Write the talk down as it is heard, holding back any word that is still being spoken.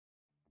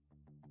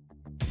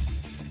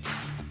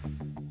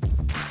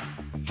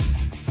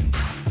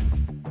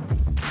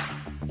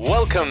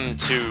Welcome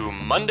to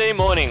Monday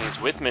Mornings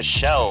with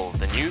Michelle,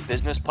 the new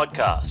business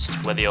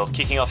podcast. Whether you're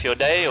kicking off your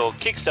day or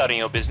kickstarting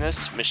your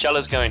business, Michelle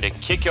is going to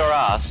kick your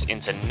ass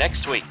into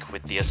next week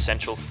with the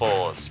essential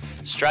fours: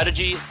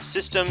 strategy,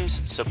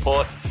 systems,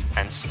 support,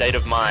 and state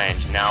of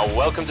mind. Now,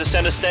 welcome to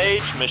center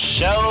stage,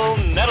 Michelle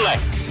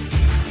Nedelec.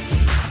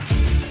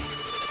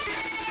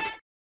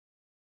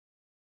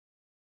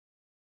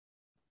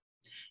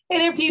 Hey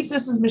there, peeps.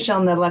 This is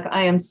Michelle Nedelec.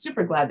 I am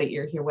super glad that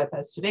you're here with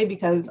us today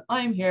because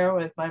I'm here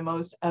with my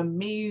most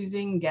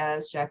amazing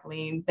guest,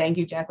 Jacqueline. Thank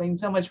you, Jacqueline,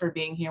 so much for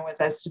being here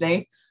with us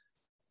today.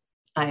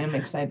 I am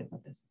excited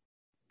about this.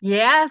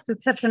 Yes,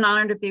 it's such an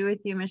honor to be with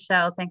you,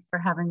 Michelle. Thanks for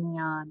having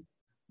me on.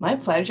 My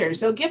pleasure.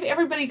 So give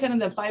everybody kind of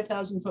the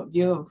 5,000-foot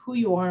view of who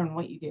you are and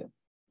what you do.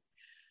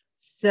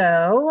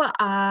 So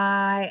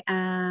I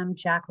am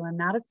Jacqueline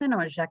Maddison,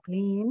 or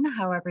Jacqueline,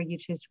 however you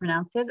choose to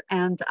pronounce it.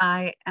 And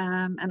I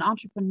am an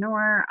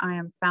entrepreneur. I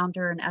am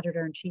founder and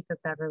editor-in-chief of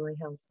Beverly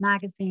Hills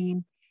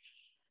Magazine,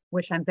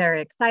 which I'm very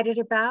excited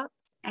about.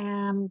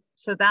 And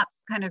so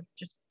that's kind of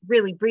just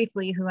really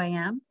briefly who I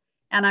am.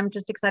 And I'm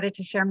just excited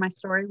to share my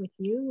story with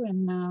you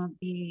and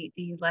the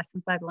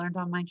lessons I've learned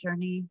on my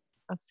journey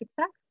of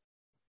success.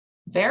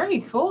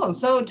 Very cool.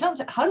 So tell us,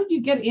 how did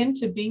you get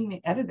into being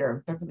the editor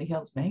of Beverly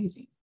Hills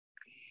Magazine?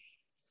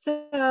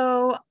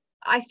 So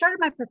I started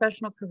my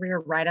professional career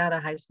right out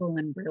of high school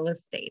in real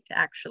estate,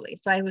 actually.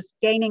 So I was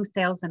gaining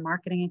sales and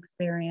marketing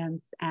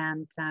experience,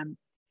 and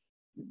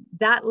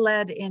that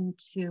led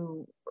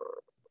into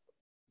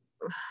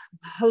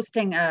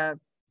hosting a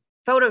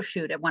photo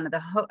shoot at one of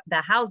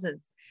the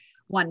houses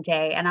one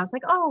day. And I was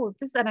like, oh,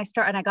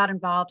 and I got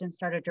involved and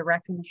started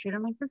directing the shoot.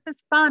 I'm like, this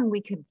is fun.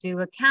 We could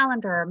do a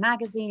calendar or a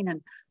magazine,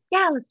 and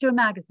yeah, let's do a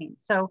magazine.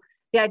 So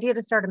the idea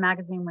to start a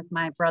magazine with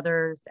my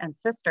brothers and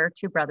sister,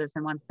 2 brothers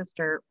and 1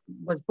 sister,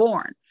 was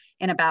born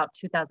in about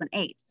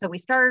 2008. So we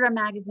started a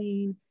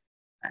magazine,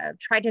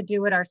 tried to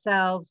do it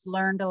ourselves,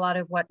 learned a lot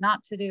of what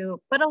not to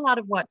do, but a lot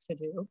of what to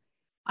do.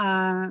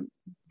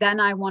 Then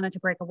I wanted to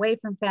break away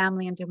from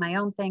family and do my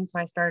own thing. So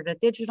I started a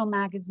digital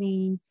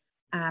magazine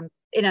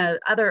in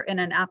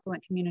an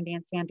affluent community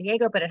in San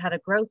Diego, but it had a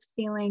growth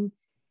ceiling.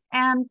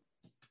 And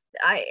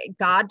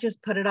God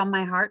just put it on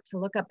my heart to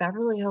look up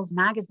Beverly Hills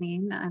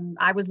Magazine. And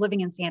I was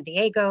living in San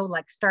Diego,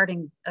 like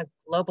starting a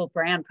global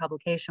brand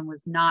publication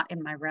was not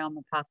in my realm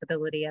of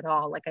possibility at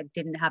all. Like I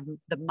didn't have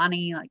the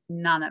money, like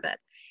none of it.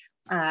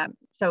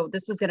 So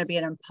this was going to be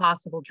an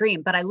impossible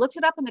dream, but I looked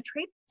it up and the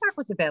trademark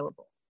was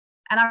available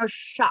and I was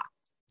shocked.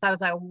 So I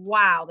was like,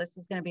 wow, this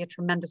is going to be a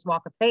tremendous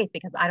walk of faith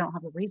because I don't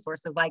have the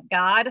resources. Like,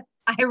 God,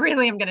 I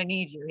really am going to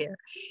need you here.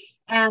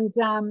 And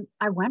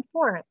I went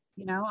for it.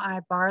 You know,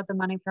 I borrowed the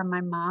money from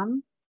my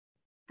mom.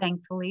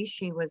 Thankfully,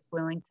 she was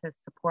willing to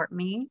support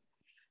me.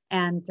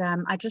 And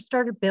I just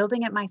started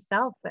building it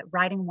myself, but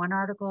writing one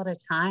article at a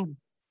time.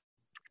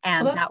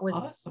 And that was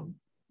awesome.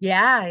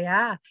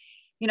 Yeah.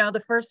 You know, the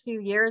first few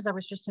years I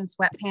was just in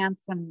sweatpants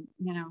and,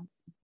 you know,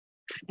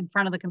 in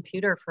front of the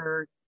computer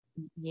for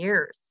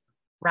years,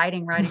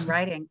 writing. So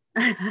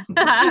you've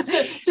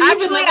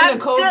been living the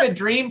COVID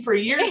dream for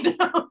years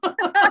now.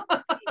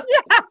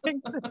 Yeah,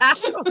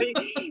 exactly.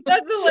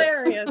 That's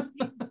hilarious,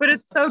 but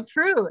it's so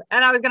true.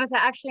 And I was going to say,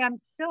 actually, I'm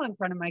still in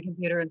front of my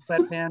computer in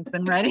sweatpants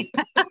and writing.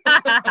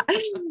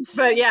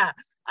 But yeah.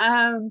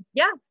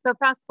 So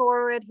fast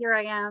forward, here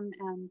I am,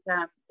 and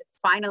it's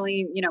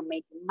finally, you know,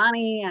 making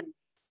money,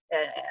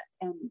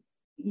 and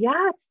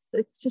yeah,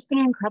 it's just been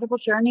an incredible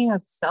journey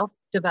of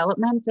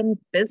self-development and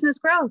business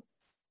growth.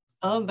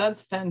 Oh,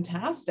 that's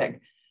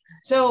fantastic.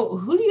 So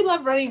who do you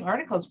love writing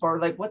articles for?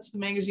 Like, what's the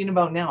magazine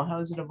about now? How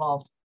has it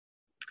evolved?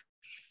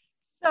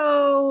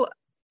 So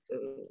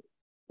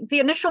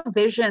the initial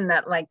vision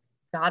that like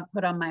God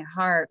put on my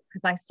heart,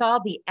 because I saw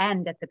the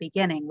end at the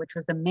beginning, which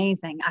was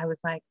amazing. I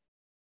was like,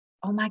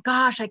 oh my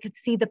gosh, I could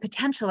see the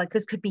potential. Like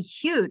this could be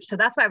huge. So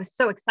that's why I was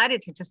so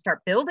excited to just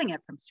start building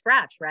it from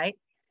scratch. Right.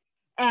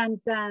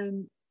 And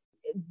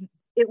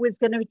it was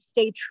going to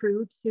stay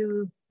true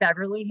to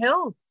Beverly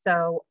Hills.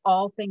 So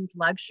all things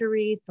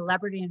luxury,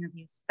 celebrity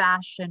interviews,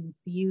 fashion,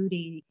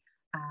 beauty,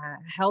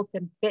 health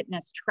and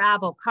fitness,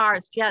 travel,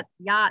 cars, jets,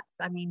 yachts.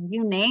 I mean,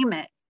 you name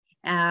it.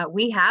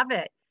 We have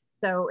it.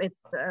 So it's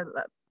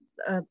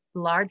a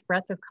large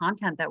breadth of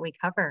content that we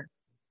cover.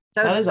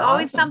 So it's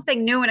always awesome.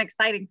 Something new and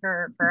exciting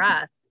for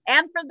us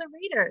and for the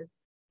readers.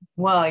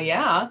 Well,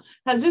 yeah.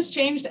 Has this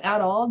changed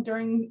at all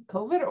during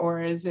COVID, or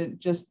is it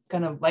just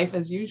kind of life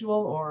as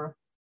usual? Or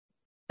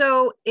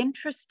so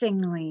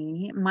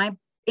interestingly, my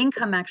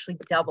income actually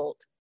doubled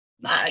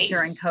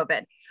during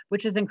COVID,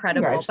 which is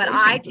incredible. But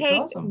I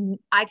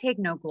take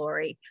no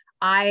glory.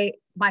 My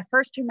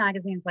first 2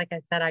 magazines, like I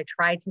said, I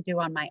tried to do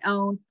on my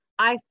own.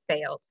 I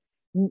failed.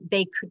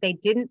 They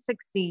didn't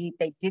succeed.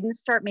 They didn't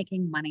start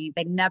making money.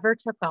 They never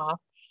took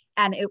off.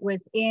 And it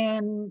was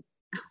in,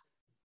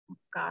 oh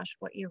gosh,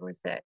 what year was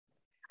it?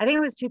 I think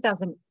it was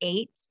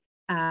 2008,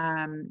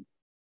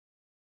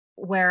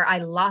 where I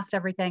lost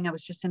everything. I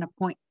was just in a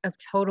point of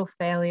total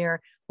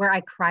failure where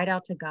I cried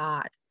out to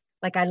God.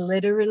 Like I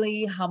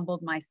literally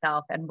humbled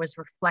myself and was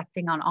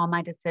reflecting on all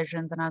my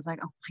decisions. And I was like,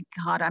 oh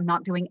my God, I'm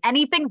not doing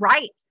anything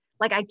right.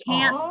 Like I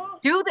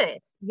can't do this.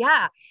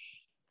 Yeah.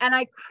 And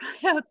I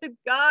cried out to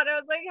God. I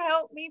was like,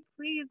 help me,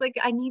 please. Like,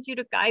 I need you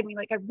to guide me.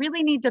 Like, I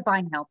really need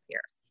divine help here.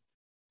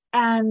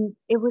 And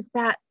it was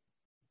that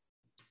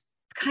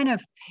kind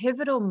of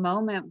pivotal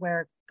moment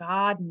where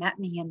God met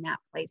me in that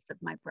place of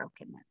my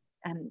brokenness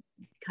and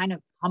kind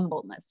of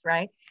humbleness,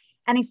 right?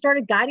 And he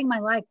started guiding my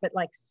life, but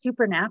like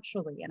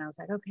supernaturally. And I was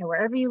like, okay,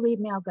 wherever you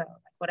lead me, I'll go.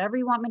 Like, whatever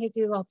you want me to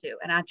do, I'll do.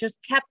 And I just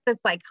kept this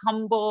like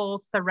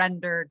humble,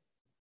 surrendered,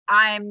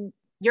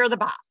 you're the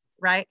boss,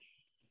 right?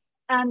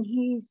 And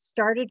he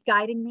started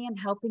guiding me and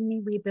helping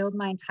me rebuild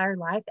my entire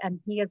life.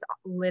 And he has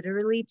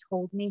literally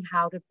told me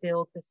how to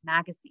build this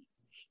magazine.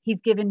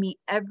 He's given me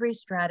every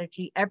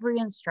strategy, every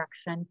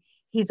instruction.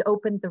 He's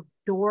opened the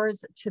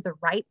doors to the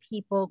right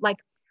people. Like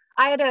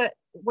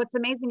what's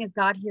amazing is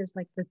God hears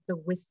like the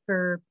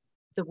whisper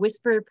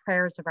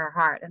prayers of our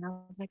heart. And I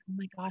was like, oh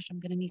my gosh, I'm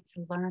going to need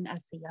to learn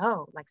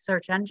SEO, like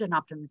search engine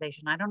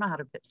optimization. I don't know how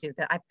to do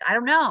that. I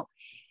don't know.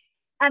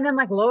 And then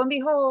like, lo and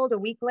behold, a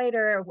week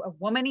later, a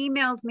woman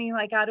emails me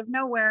like out of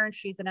nowhere, and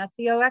she's an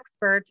SEO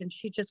expert. And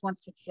she just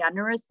wants to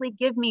generously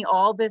give me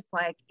all this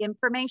like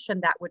information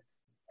that would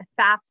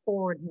fast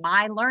forward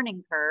my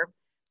learning curve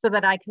so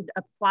that I could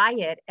apply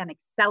it and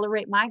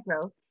accelerate my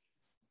growth.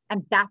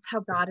 And that's how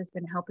God has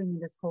been helping me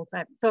this whole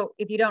time. So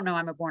if you don't know,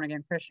 I'm a born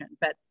again Christian,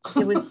 but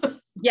it was,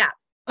 yeah.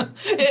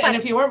 And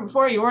if you weren't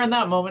before, you were in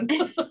that moment.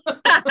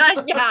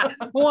 Yeah,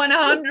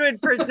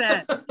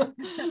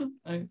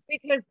 100%.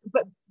 Because,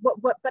 but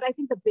I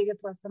think the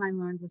biggest lesson I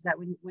learned was that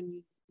when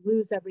you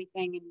lose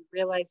everything and you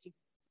realize you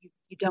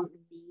don't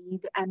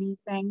need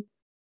anything,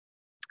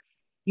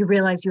 you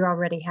realize you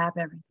already have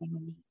everything you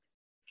need.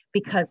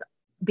 Because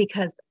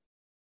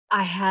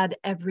I had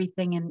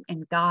everything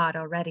in God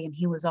already, and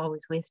he was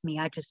always with me.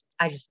 I just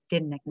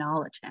didn't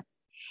acknowledge him.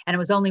 And it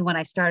was only when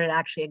I started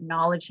actually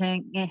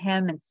acknowledging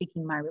him and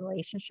seeking my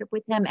relationship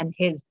with him and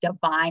his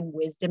divine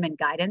wisdom and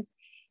guidance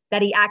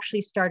that he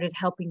actually started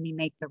helping me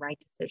make the right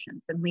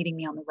decisions and leading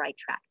me on the right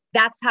track.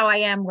 That's how I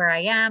am where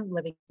I am,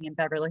 living in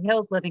Beverly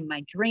Hills, living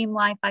my dream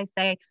life, I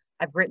say.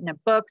 I've written a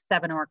book,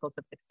 7 Oracles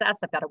of Success.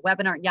 I've got a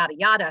webinar, yada,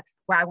 yada,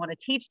 where I want to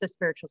teach the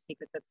spiritual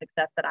secrets of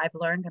success that I've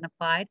learned and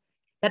applied,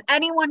 that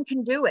anyone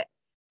can do it.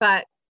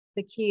 But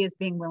the key is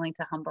being willing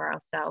to humble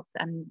ourselves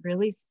and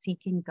really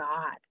seeking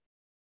God.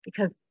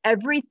 Because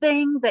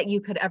everything that you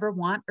could ever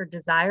want or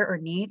desire or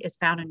need is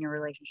found in your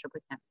relationship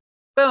with him.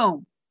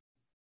 Boom.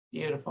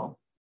 Beautiful.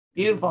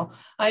 Beautiful.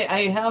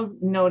 I have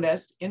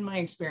noticed in my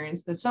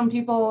experience that some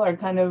people are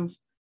kind of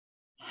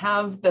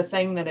have the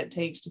thing that it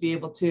takes to be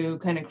able to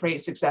kind of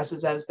create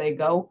successes as they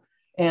go.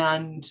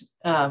 And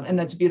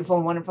that's a beautiful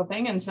and wonderful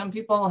thing. And some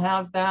people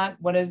have that,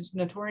 what is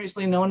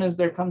notoriously known as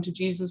their come to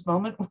Jesus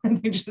moment, where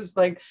they just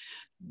like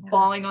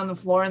falling on the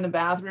floor in the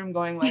bathroom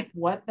going like,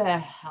 what the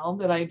hell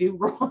did I do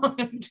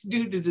wrong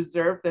to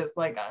deserve this?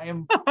 Like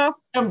I'm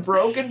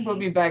broken, put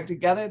me back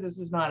together. This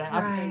is not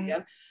happening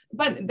again.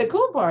 But the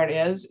cool part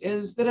is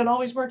that it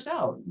always works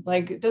out.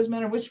 Like, it doesn't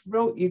matter which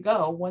route you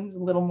go. One's a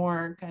little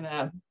more kind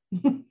of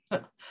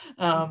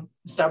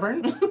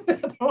stubborn.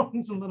 The other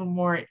one's a little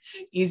more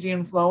easy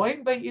and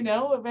flowing, but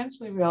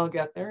eventually we all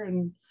get there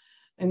and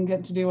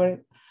get to do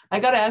it. I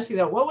got to ask you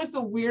though, what was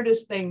the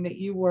weirdest thing that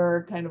you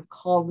were kind of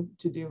called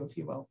to do, if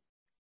you will,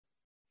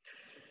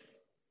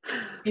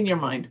 in your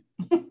mind?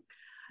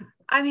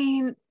 I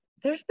mean,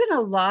 there's been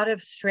a lot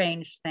of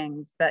strange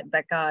things that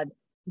God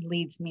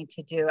leads me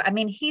to do. I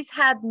mean, he's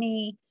had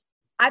me,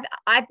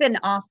 I've been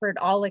offered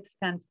all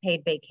expense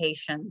paid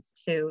vacations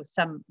to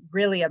some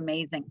really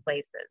amazing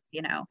places,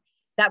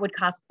 that would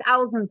cost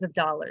thousands of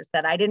dollars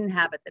that I didn't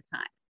have at the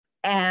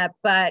time.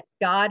 But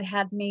God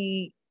had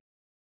me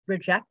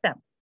reject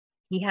them.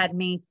 He had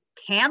me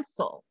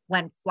cancel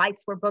when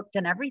flights were booked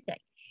and everything.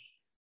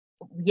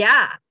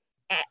 Yeah.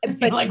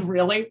 But like,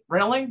 really?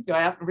 Do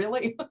I have to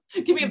really?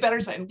 Give me a better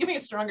sign. Give me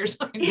a stronger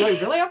sign. Do I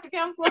really have to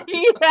cancel?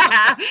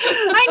 Yeah.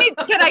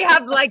 Can I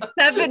have like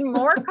 7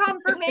 more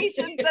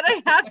confirmations that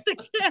I have to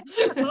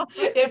cancel?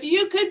 If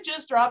you could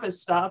just drop a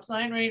stop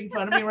sign right in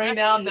front of me right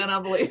now, then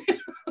I'll believe you.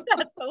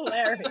 That's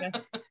hilarious.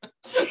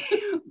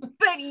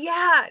 But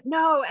yeah,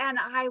 no. And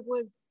I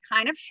was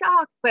kind of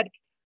shocked, but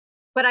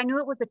I knew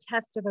it was a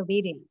test of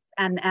obedience.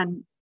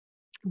 And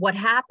what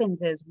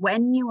happens is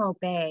when you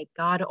obey,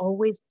 God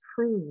always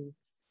proves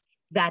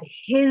that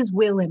his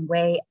will and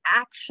way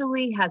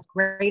actually has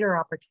greater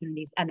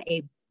opportunities and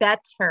a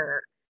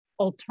better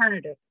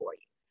alternative for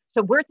you.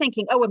 So we're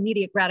thinking, oh,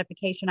 immediate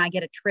gratification. I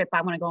get a trip.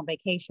 I want to go on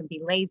vacation, be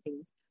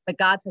lazy. But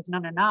God says, no.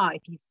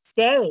 If you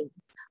say,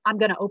 I'm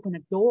going to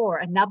open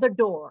another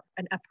door,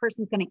 and a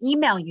person's going to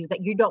email you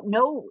that you don't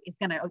know is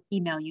going to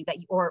email you that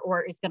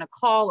or is going to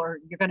call, or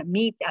you're going to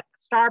meet at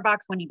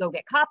Starbucks when you go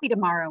get coffee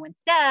tomorrow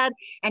instead.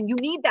 And you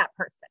need that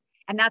person.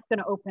 And that's going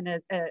to open a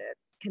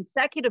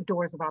consecutive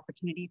doors of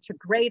opportunity to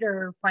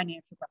greater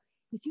financial growth.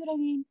 You see what I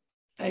mean?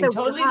 I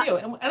totally do.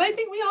 And I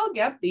think we all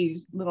get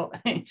these little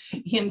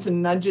hints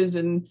and nudges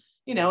and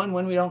and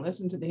when we don't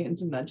listen to the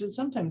hints and nudges,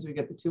 sometimes we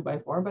get the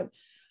 2x4, but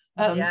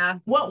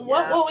what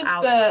was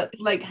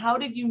ouch. How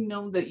did you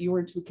know that you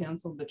were to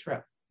cancel the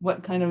trip?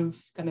 What kind of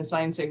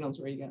sign signals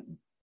were you getting?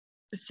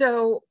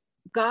 So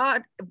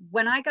God,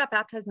 when I got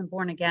baptized and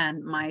born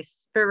again, my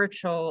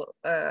spiritual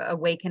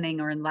awakening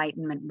or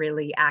enlightenment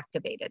really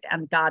activated,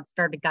 and God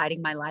started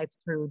guiding my life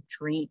through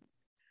dreams.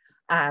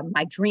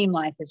 My dream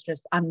life is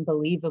just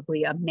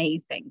unbelievably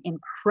amazing,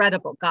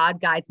 incredible.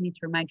 God guides me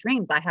through my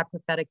dreams. I have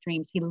prophetic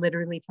dreams. He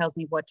literally tells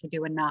me what to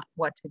do and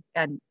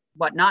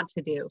what not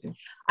to do.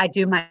 I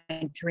do my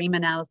dream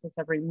analysis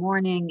every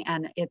morning,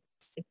 and it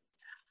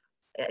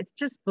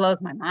just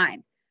blows my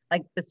mind.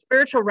 Like, the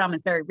spiritual realm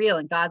is very real,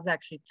 and God's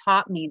actually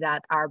taught me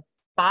that our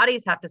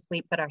bodies have to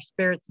sleep, but our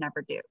spirits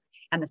never do.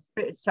 And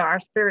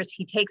our spirits,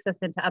 he takes us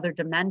into other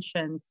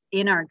dimensions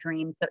in our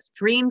dreams. Those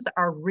dreams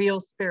are real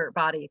spirit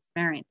body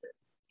experiences.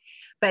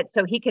 But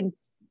so he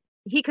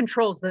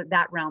controls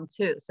that realm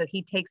too. So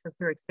he takes us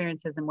through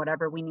experiences and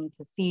whatever we need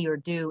to see or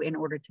do in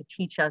order to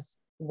teach us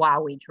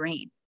while we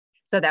dream,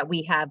 so that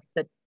we have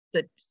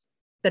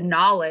the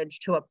knowledge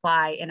to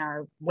apply in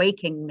our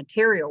waking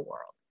material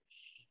world.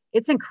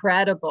 It's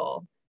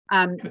incredible.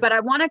 But I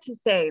wanted to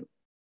say,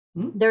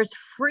 there's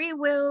free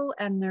will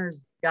and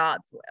there's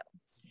God's will.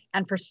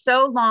 And for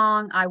so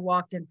long, I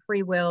walked in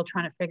free will,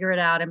 trying to figure it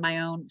out in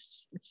my own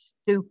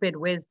stupid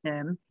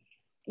wisdom,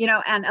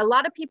 and a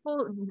lot of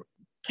people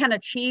can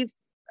achieve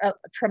a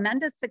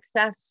tremendous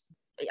success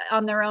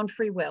on their own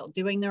free will,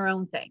 doing their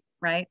own thing,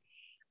 right?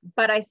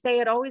 But I say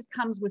it always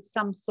comes with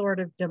some sort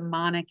of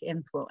demonic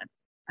influence.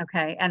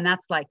 Okay. And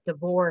that's like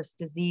divorce,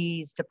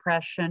 disease,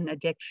 depression,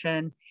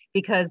 addiction.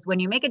 Because when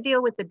you make a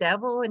deal with the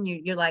devil and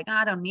you're like,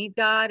 I don't need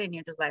God, and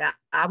you're just like,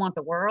 I want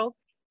the world,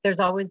 there's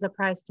always a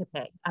price to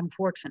pay,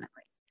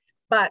 unfortunately.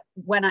 But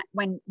when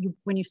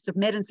you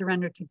submit and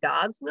surrender to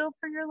God's will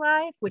for your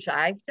life, which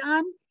I've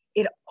done,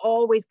 it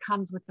always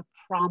comes with the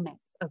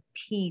promise of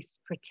peace,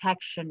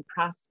 protection,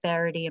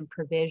 prosperity, and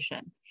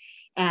provision,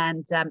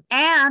 and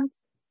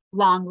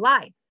long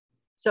life.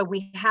 So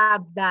we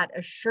have that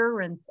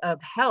assurance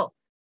of health,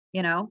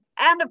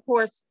 and of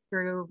course,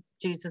 through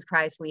Jesus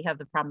Christ, we have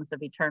the promise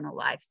of eternal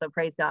life. So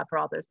praise God for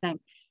all those things.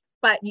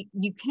 But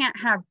you can't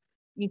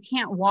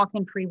walk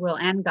in free will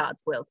and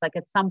God's will. It's like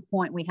at some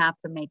point we have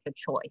to make a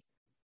choice,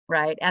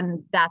 right?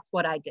 And that's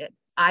what I did.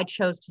 I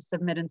chose to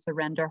submit and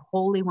surrender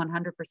wholly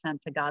 100%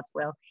 to God's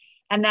will.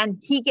 And then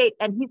he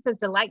says,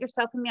 delight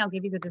yourself in me, I'll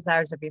give you the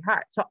desires of your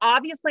heart. So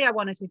obviously I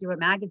wanted to do a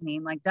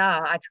magazine, like,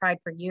 duh, I tried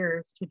for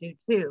years to do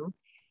too.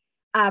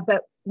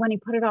 But when he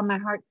put it on my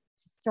heart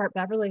to start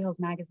Beverly Hills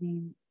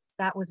Magazine,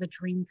 that was a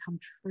dream come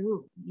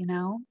true,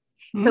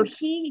 Mm-hmm. So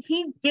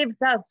he gives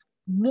us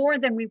more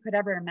than we could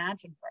ever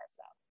imagine for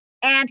ourselves.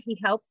 And he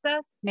helps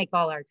us make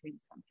all our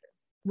dreams come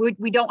true.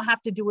 We don't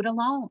have to do it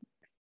alone.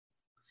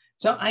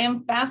 So I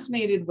am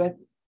fascinated with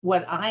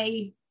what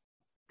I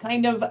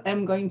kind of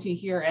am going to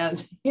hear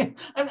as,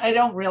 I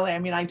don't really,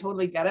 I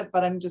totally get it,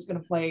 but I'm just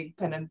going to play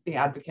kind of the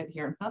advocate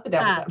here. Not the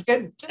devil's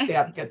advocate, just the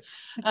advocate.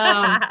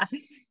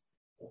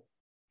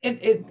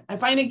 I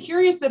find it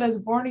curious that as a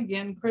born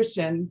again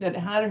Christian that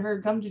had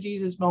her come to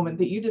Jesus moment,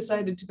 that you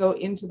decided to go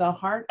into the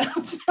heart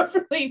of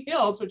Beverly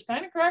Hills, which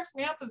kind of cracks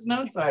me up as an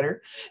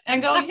outsider,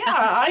 and go, yeah,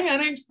 I'm going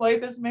to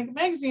exploit this and make a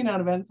magazine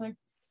out of it. It's like,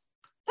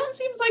 that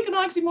seems like an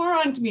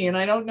oxymoron to me, and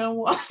I don't know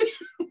why.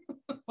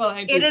 Well,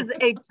 it is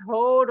a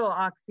total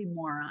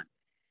oxymoron.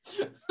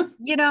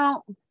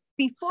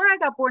 Before I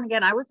got born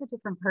again, I was a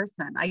different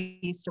person. I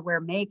used to wear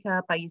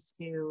makeup. I used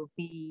to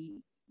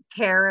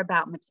care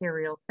about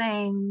material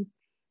things.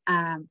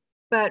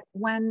 But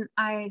when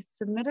I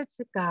submitted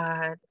to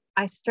God,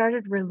 I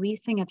started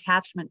releasing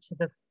attachment to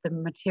the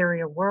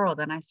material world,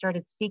 and I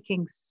started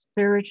seeking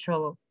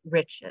spiritual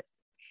riches,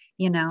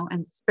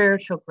 and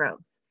spiritual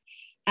growth.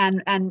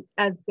 And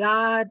as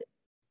God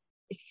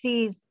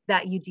sees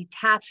that you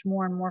detach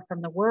more and more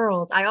from the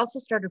world, I also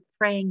started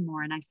praying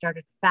more, and I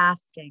started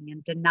fasting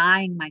and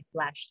denying my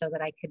flesh so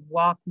that I could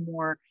walk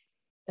more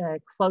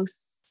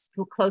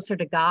closer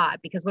to God.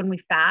 Because when we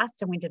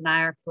fast and we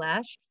deny our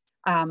flesh,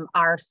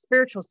 our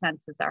spiritual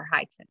senses are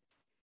heightened,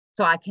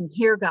 so I can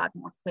hear God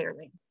more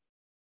clearly.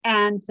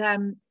 And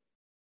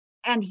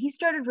he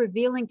started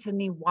revealing to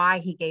me why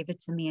he gave it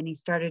to me, and he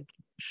started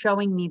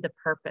showing me the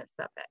purpose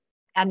of it.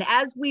 And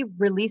as we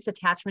release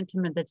attachment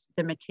to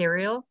the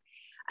material,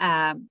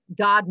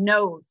 God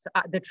knows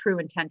the true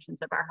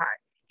intentions of our heart.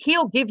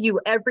 He'll give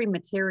you every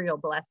material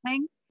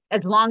blessing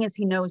as long as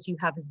he knows you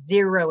have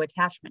zero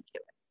attachment to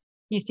it.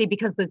 You see,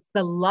 because it's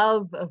the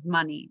love of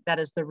money that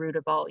is the root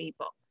of all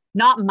evil,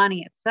 not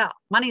money itself.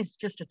 Money is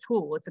just a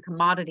tool. It's a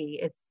commodity.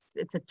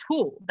 It's a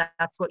tool.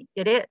 That's what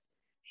it is.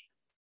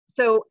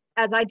 So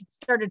as I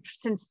started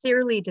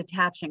sincerely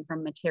detaching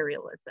from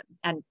materialism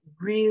and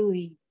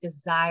really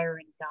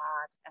desiring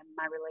God and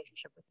my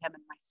relationship with him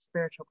and my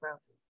spiritual growth,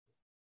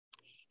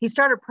 he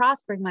started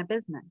prospering my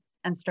business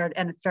and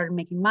it started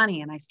making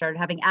money, and I started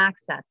having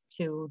access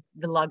to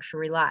the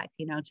luxury life,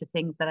 to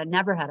things that I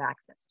never had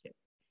access to,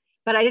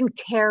 but I didn't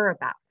care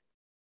about,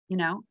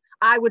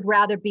 I would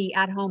rather be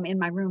at home in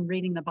my room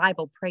reading the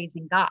Bible,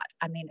 praising God.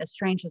 I mean, as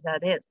strange as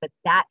that is, but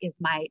that is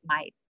my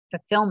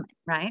fulfillment,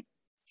 right?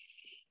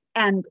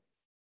 And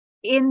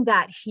in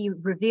that, he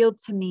revealed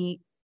to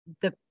me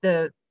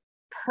the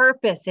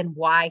purpose and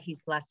why he's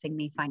blessing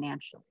me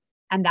financially.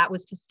 And that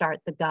was to start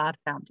the God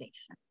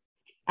Foundation.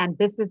 And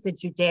this is a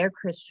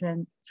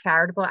Judeo-Christian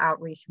charitable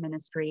outreach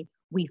ministry.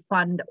 We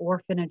fund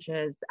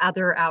orphanages,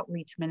 other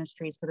outreach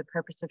ministries for the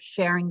purpose of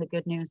sharing the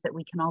good news that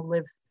we can all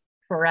live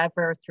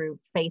forever through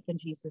faith in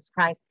Jesus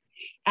Christ.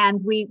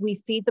 And we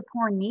feed the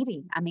poor and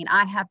needy. I mean,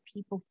 I have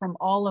people from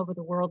all over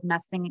the world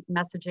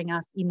messaging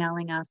us,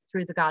 emailing us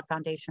through the God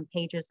Foundation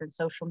pages and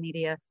social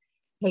media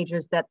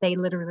pages that they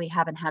literally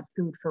haven't had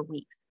food for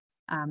weeks.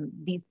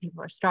 These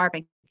people are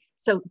starving.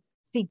 So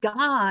see,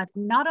 God,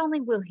 not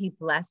only will he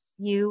bless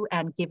you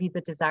and give you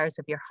the desires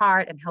of your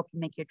heart and help you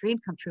make your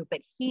dreams come true, but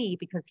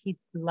because he's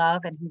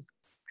love and he's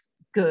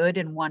good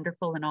and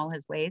wonderful in all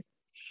his ways,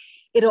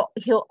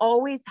 he'll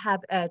always have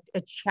a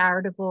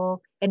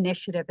charitable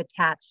initiative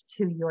attached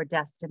to your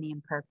destiny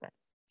and purpose.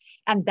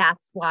 And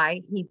that's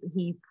why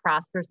he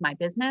prospers my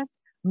business.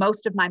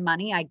 Most of my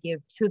money I give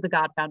to the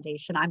God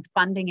Foundation. I'm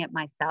funding it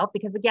myself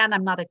because, again,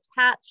 I'm not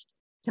attached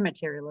to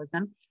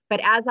materialism. But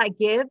as I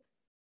give,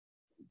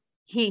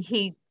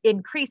 he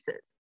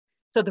increases.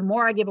 So the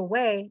more I give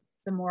away,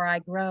 the more I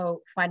grow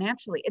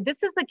financially.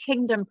 This is the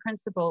kingdom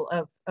principle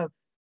of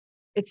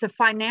it's a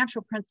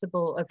financial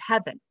principle of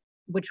heaven,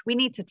 which we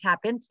need to tap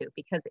into,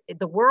 because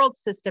the world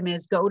system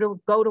is go to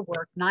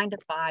work 9 to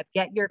 5,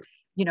 get your,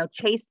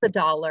 chase the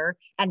dollar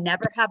and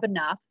never have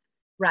enough,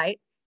 right?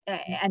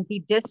 And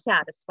be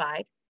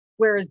dissatisfied.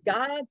 Whereas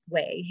God's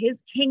way,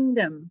 his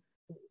kingdom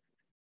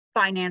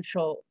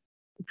financial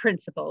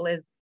principle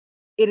is,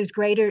 it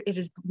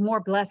is more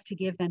blessed to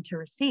give than to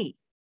receive.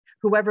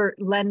 Whoever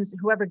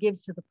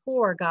gives to the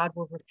poor, God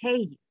will repay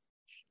you.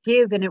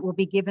 Give and it will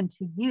be given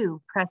to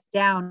you, pressed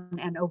down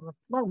and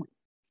overflowing.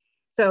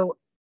 So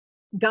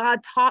God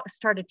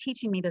started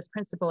teaching me this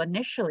principle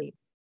initially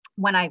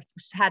when I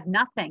had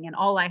nothing, and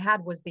all I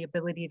had was the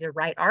ability to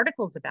write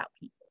articles about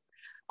people.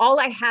 All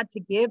I had to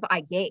give,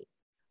 I gave.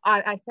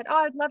 I said, oh,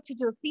 I'd love to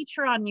do a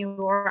feature on you,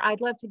 or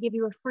I'd love to give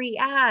you a free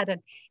ad.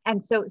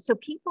 And so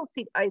people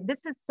see,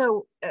 this is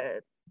so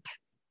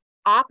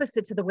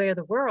opposite to the way of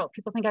the world.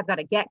 People think I've got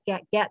to get,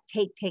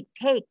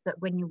 take. But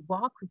when you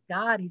walk with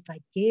God, he's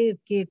like, give.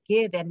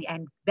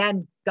 And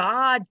then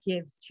God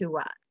gives to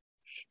us,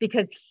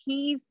 because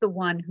he's the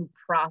one who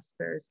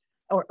prospers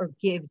or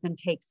gives and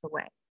takes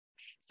away.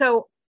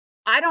 So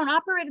I don't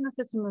operate in the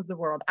system of the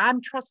world. I'm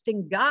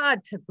trusting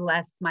God to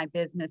bless my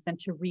business and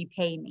to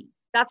repay me.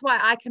 That's why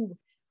I can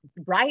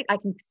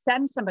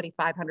send somebody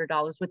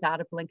 $500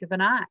 without a blink of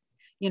an eye,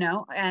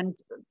 and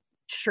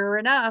sure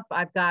enough,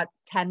 I've got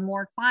 10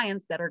 more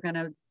clients that are going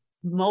to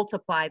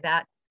multiply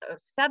that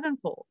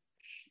sevenfold.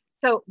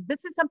 So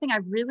this is something I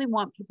really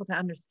want people to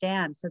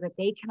understand so that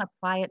they can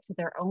apply it to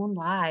their own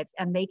lives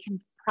and they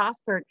can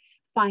prosper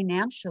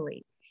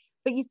financially.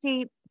 But you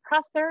see,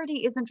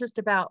 prosperity isn't just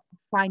about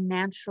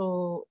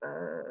financial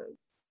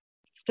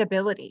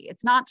stability.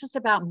 It's not just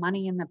about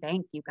money in the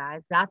bank, you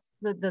guys. That's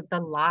the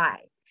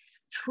lie.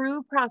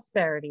 True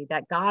prosperity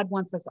that God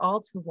wants us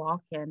all to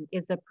walk in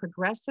is a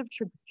progressive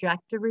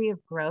trajectory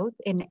of growth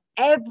in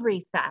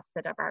every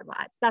facet of our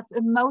lives. That's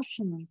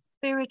emotionally,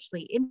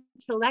 spiritually,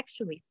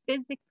 intellectually,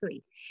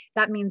 physically.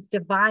 That means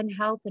divine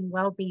health and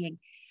well-being,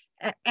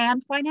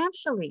 and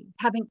financially,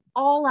 having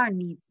all our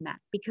needs met,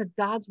 because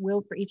God's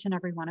will for each and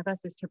every one of us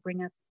is to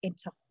bring us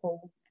into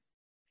wholeness,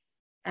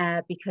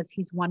 because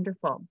he's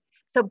wonderful.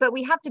 So, but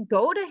we have to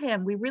go to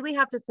him. We really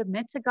have to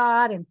submit to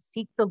God and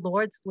seek the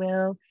Lord's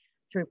will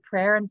through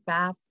prayer and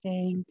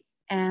fasting.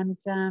 And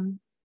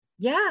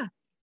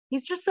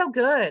he's just so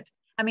good.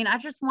 I mean, I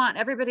just want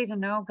everybody to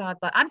know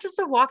I'm just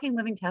a walking,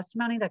 living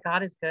testimony that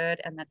God is good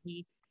and that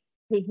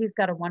he's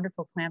got a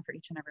wonderful plan for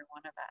each and every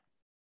one of us.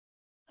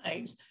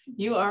 Nice.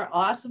 You are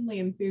awesomely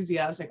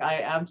enthusiastic.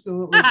 I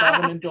absolutely love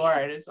and adore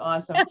it. It's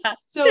awesome.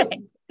 So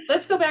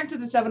let's go back to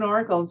the 7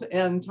 oracles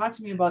and talk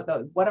to me about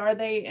those. What are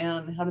they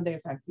and how do they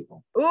affect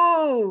people?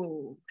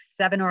 Ooh,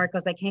 7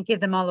 oracles. I can't give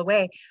them all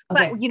away.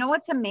 Okay. But you know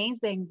what's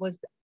amazing was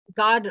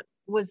God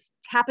was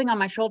tapping on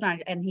my shoulder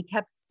and he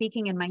kept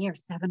speaking in my ear,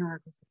 7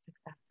 oracles of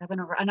success, 7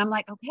 oracles. And I'm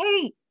like,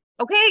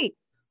 okay,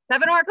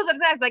 7 oracles of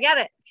success. I get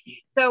it.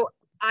 So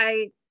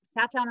I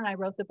sat down and I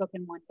wrote the book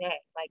in one day.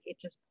 Like, it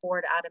just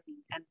poured out of me.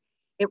 And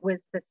it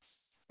was the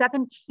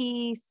 7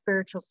 key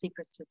spiritual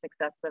secrets to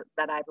success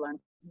that I've learned.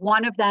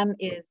 One of them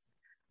is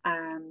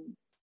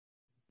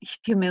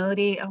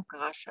humility. Oh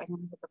gosh, I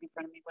don't have the book in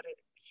front of me.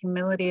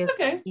 Humility is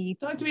okay. Key.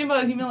 Talk to me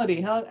about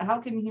humility.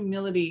 How can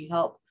humility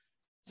help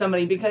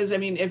somebody? Because I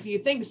mean, if you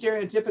think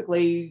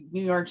stereotypically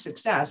New York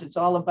success, it's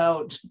all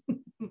about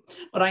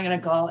what I'm going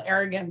to call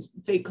arrogance,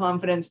 fake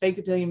confidence, fake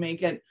it till you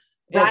make it.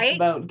 Right? It's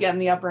about getting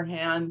the upper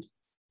hand.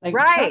 Like,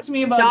 talk to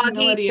me about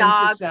humility and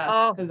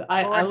success, because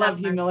I love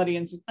humility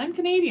and I'm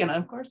Canadian.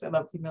 Of course, I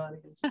love humility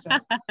and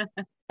success.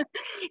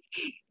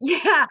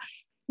 Yeah.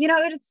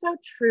 It's so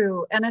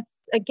true. And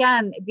it's,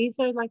 again, these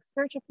are like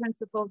spiritual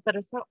principles that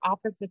are so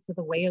opposite to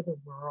the way of the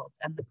world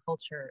and the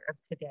culture of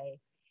today.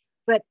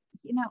 But,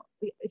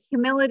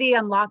 humility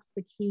unlocks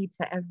the key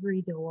to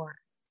every door.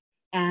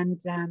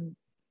 And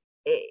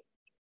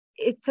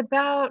it's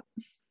about,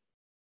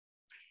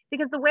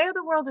 because the way of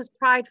the world is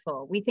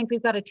prideful. We think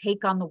we've got to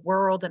take on the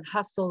world and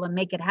hustle and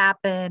make it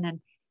happen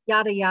and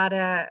yada,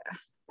 yada.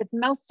 But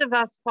most of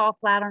us fall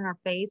flat on our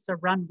face or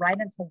run right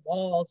into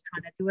walls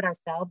trying to do it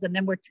ourselves. And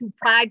then we're too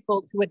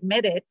prideful to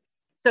admit it.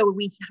 So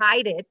we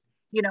hide it,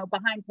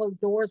 behind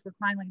closed doors. We're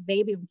crying like a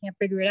baby. We can't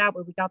figure it out,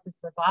 but we got this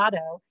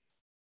bravado.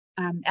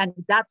 And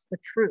that's the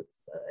truth,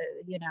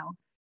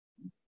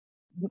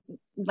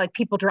 like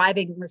people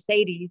driving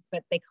Mercedes,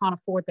 but they can't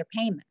afford their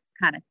payments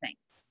kind of thing.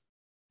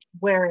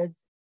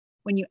 Whereas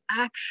when you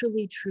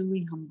actually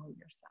truly humble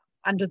yourself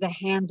under the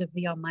hand of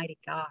the Almighty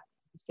God,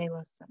 you say,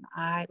 listen,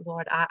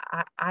 Lord,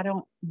 I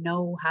don't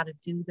know how to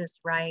do this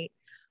right.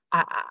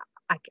 I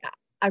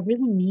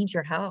really need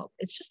your help.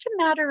 It's just a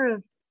matter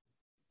of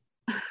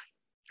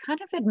kind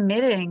of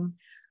admitting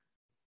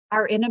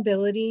our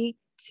inability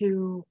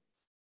to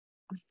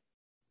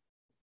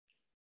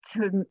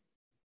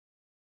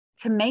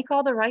make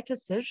all the right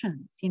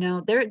decisions.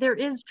 There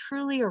is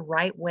truly a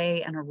right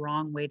way and a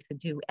wrong way to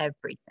do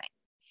everything.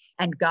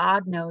 And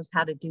God knows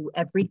how to do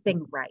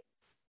everything right,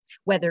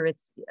 whether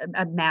it's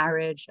a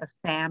marriage, a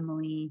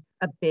family,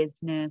 a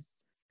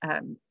business,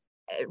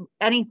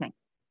 anything.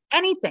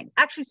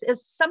 Actually,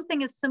 as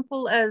something as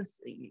simple as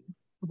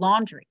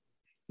laundry,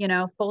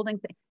 folding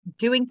things,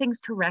 doing things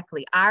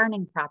correctly,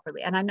 ironing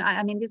properly. And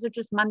I mean, these are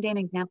just mundane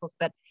examples,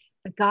 but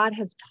God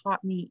has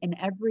taught me in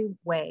every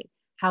way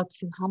how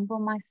to humble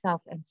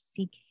myself and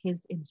seek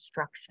his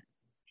instruction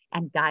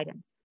and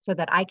guidance so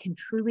that I can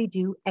truly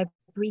do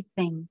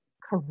everything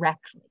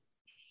correctly.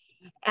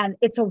 And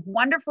it's a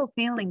wonderful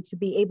feeling to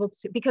be able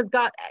to, because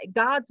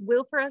God's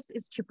will for us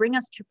is to bring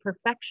us to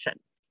perfection.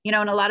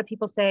 And a lot of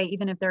people say,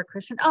 even if they're a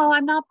Christian, oh,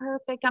 I'm not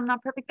perfect. But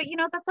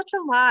that's such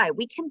a lie.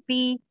 We can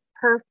be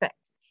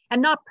perfect,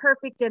 and not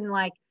perfect in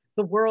like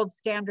the world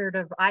standard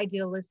of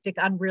idealistic,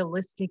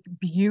 unrealistic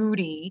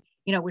beauty,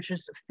 which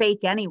is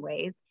fake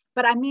anyways.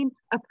 But I mean,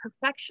 a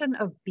perfection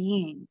of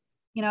being,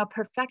 a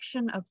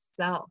perfection of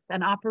self,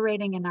 and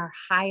operating in our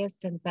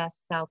highest and best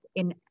self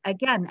in,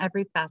 again,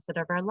 every facet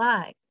of our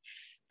lives.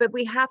 But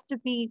we have to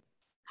be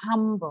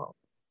humble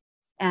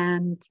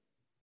and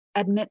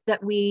admit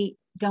that we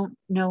don't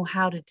know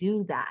how to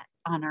do that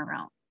on our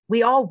own.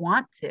 We all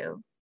want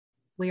to.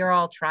 We are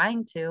all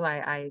trying to,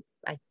 I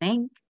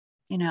think,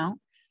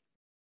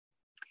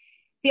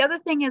 The other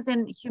thing is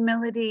in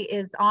humility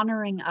is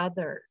honoring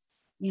others,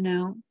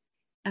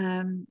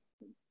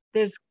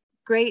 There's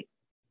great,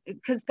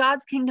 because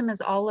God's kingdom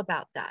is all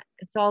about that.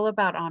 It's all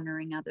about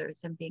honoring others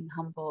and being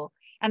humble.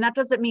 And that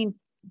doesn't mean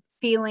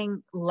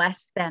feeling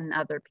less than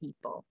other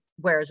people.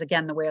 Whereas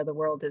again, the way of the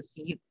world is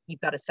you've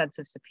got a sense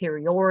of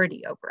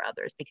superiority over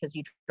others because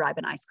you drive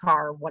a nice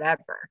car or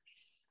whatever,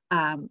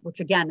 which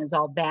again is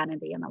all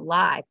vanity and a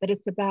lie. But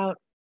it's about,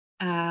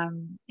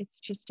 it's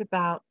just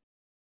about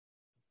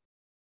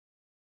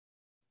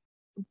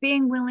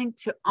being willing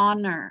to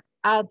honor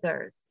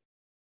others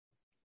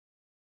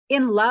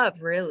in love,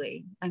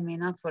 really. I mean,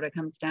 that's what it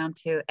comes down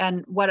to.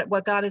 And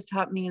what God has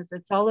taught me is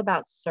it's all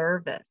about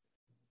service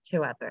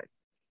to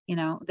others.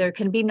 There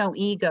can be no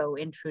ego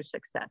in true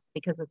success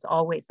because it's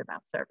always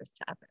about service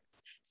to others.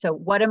 So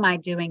what am I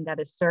doing that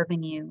is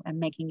serving you and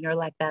making your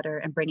life better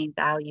and bringing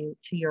value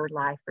to your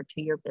life or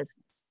to your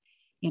business?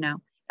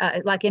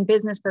 Like in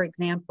business, for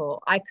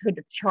example, I could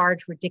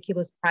charge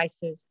ridiculous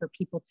prices for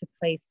people to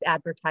place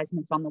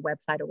advertisements on the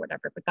website or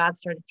whatever, but God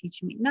started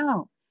teaching me,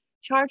 no,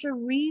 charge a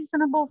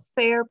reasonable,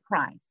 fair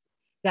price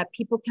that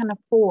people can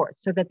afford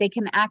so that they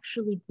can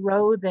actually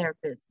grow their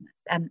business.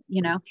 And,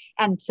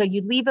 and so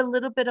you leave a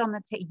little bit on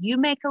the table, you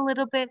make a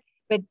little bit,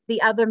 but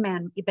the other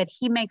man, but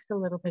he makes a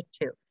little bit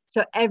too.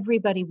 So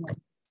everybody wins.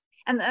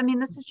 And I mean,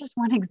 this is just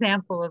one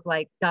example of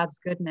like God's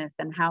goodness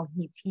and how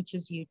he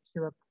teaches you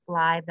to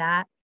apply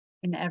that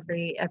in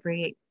every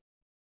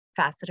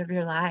facet of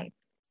your life.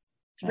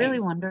 It's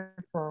really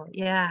wonderful.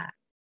 Yeah.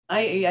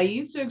 I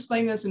used to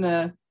explain this in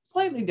a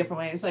slightly different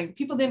way. It's like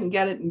people didn't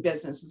get it in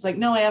business. It's like,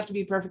 no, I have to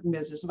be perfect in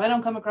business. If I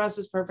don't come across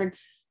as perfect,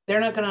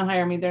 they're not going to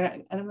hire me.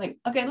 And I'm like,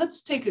 okay,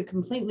 let's take a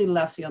completely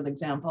left field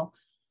example.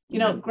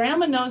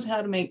 Grandma knows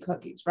how to make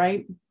cookies,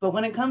 right? But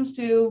when it comes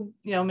to,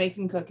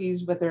 making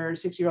cookies with her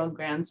 6-year-old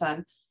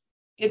grandson,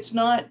 it's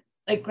not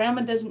like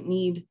grandma doesn't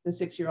need the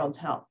 6-year-old's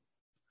help.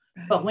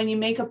 But when you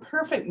make a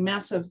perfect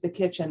mess of the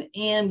kitchen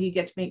and you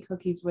get to make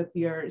cookies with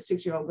your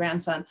 6-year-old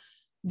grandson,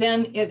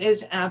 then it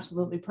is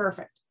absolutely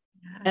perfect.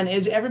 And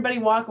is everybody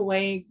walk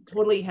away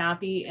totally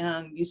happy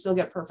and you still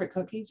get perfect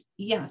cookies?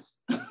 Yes.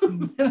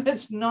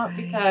 It's not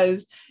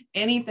because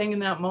anything in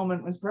that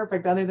moment was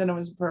perfect other than it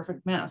was a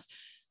perfect mess.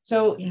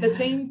 So the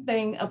same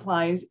thing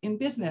applies in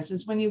business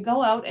is when you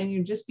go out and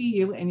you just be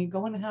you and you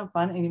go and have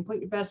fun and you put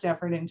your best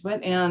effort into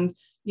it and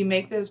you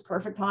make this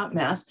perfect hot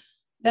mess,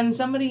 then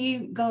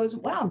somebody goes,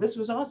 wow, this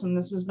was awesome.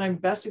 This was my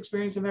best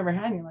experience I've ever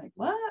had. And you're like,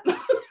 what?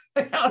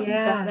 How did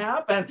that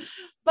happen?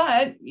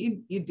 But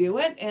you do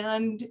it,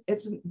 and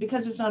it's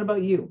because it's not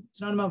about you.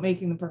 It's not about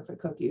making the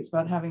perfect cookie. It's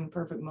about having the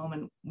perfect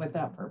moment with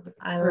that perfect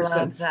person. I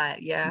love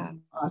that. Yeah.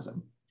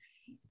 Awesome.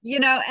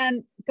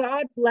 And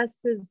God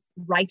blesses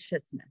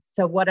righteousness.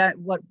 So what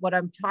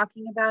I'm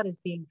talking about is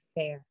being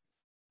fair,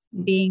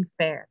 doing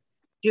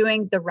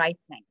the right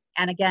thing.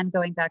 And again,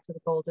 going back to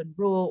the golden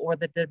rule or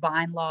the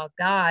divine law of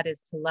God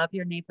is to love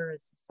your neighbor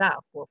as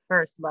yourself. Well,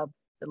 first, love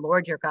the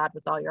Lord your God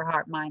with all your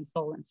heart, mind,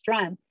 soul, and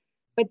strength.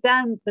 But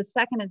then the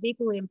second is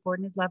equally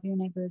important, is love your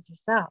neighbor as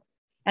yourself.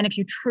 And if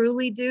you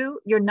truly do,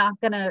 you're not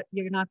gonna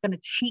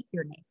cheat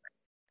your neighbor.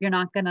 You're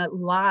not gonna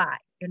lie.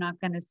 You're not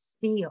gonna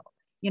steal.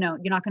 You're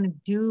not gonna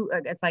do.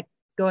 It's like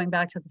going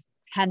back to the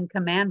 10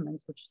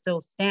 commandments, which still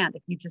stand.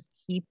 If you just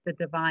keep the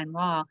divine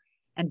law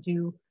and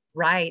do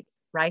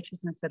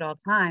righteousness at all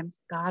times,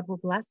 God will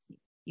bless you.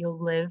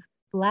 You'll live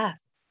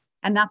blessed,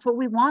 and that's what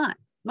we want.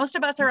 Most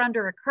of us are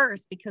under a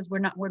curse because we're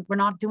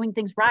not doing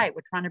things right.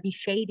 We're trying to be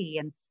shady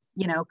and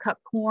cut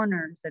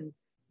corners and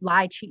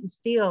lie, cheat, and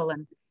steal,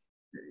 and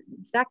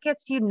that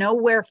gets you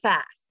nowhere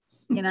fast.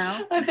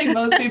 I think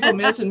most people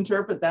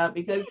misinterpret that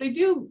because they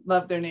do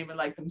love their neighbor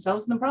like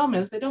themselves, and the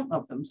problem is they don't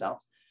love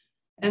themselves.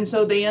 And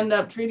so they end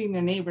up treating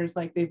their neighbors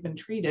like they've been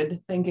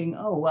treated, thinking,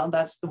 oh, well,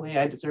 that's the way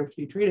I deserve to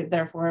be treated.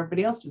 Therefore,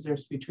 everybody else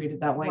deserves to be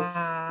treated that way.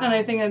 Wow. And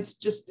I think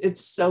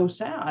it's so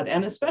sad.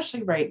 And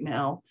especially right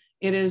now,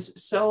 it is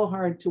so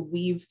hard to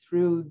weave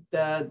through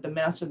the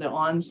mess or the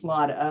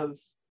onslaught of,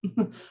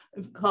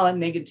 call it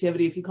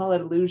negativity, if you call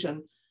it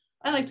illusion.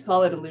 I like to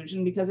call it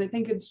illusion because I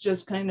think it's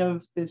just kind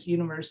of this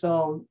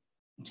universal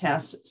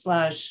test /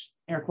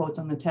 air quotes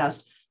on the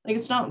test. Like,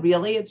 it's not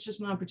really, it's just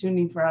an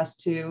opportunity for us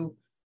to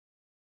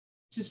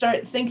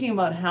start thinking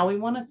about how we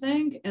want to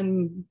think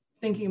and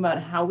thinking about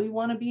how we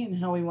want to be and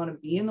how we want to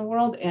be in the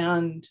world.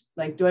 And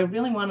like, do I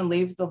really want to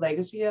leave the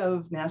legacy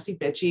of nasty,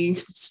 bitchy,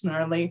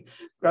 snarly,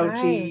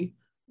 grouchy,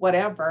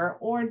 whatever?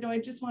 Or do I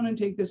just want to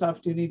take this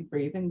opportunity to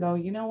breathe and go,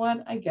 you know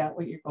what? I get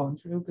what you're going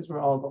through because we're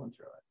all going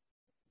through it.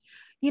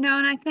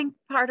 And I think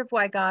part of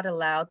why God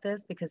allowed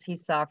this, because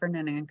he's sovereign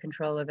and in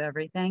control of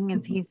everything,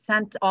 is he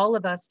sent all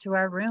of us to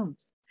our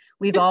rooms.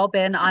 We've all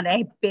been on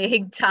a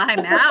big time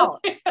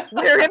out.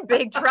 We're in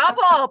big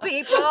trouble,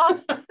 people.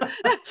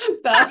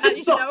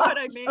 That's you know what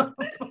I mean?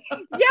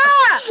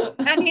 Yeah.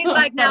 And he's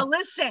like, now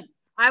listen,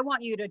 I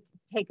want you to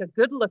take a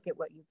good look at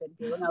what you've been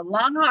doing, a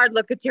long, hard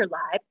look at your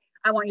lives.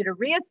 I want you to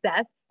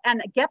reassess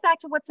and get back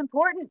to what's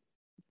important.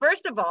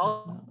 First of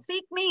all,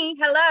 seek me.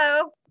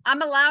 Hello.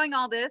 I'm allowing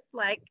all this,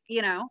 and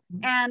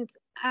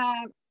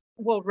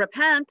we'll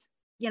repent,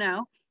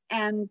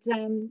 and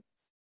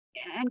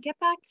get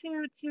back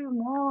to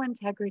moral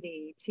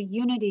integrity, to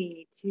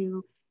unity,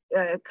 to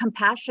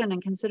compassion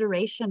and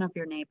consideration of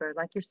your neighbor,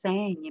 like you're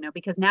saying,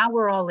 because now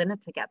we're all in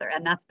it together.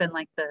 And that's been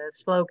like the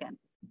slogan.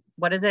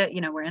 What is it?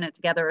 We're in it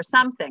together or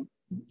something.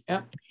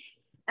 Yeah.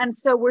 And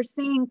so we're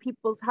seeing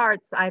people's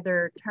hearts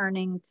either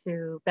turning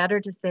to better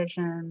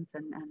decisions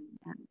and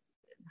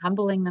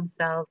humbling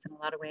themselves in a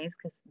lot of ways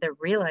because they're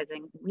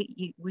realizing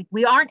we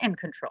aren't in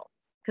control.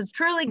 Because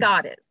truly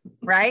God is,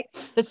 right?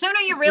 The sooner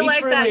you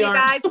realize that, you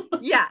guys,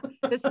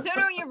 the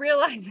sooner you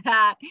realize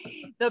that,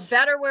 the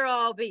better we'll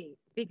all be,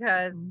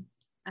 because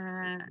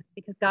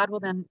God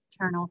will then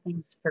turn all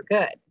things for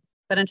good.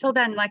 But until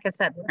then, like I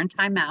said, we're in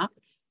timeout,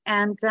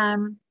 and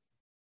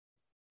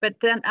but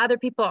then other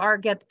people are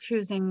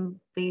choosing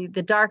the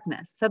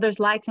darkness. So there's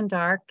light and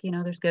dark,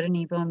 there's good and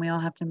evil, and we all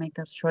have to make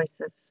those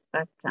choices.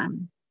 But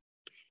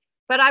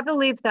I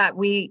believe that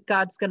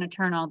God's going to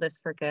turn all this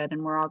for good,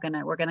 and we're going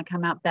to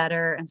come out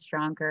better and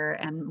stronger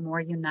and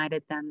more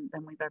united than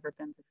we've ever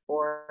been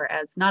before,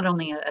 as not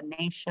only a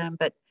nation,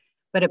 but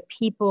a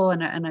people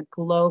and a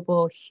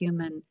global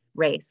human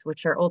race,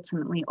 which are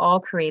ultimately all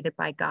created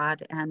by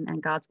God,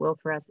 and God's will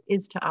for us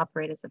is to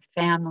operate as a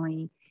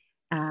family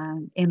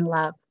in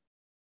love.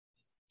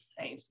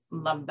 Nice.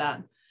 Love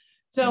that.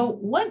 So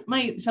what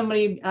might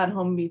somebody at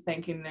home be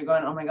thinking? They're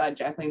going, oh my God,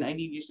 Jacqueline, I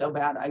need you so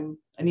bad. I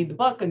need the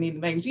book. I need the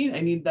magazine. I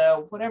need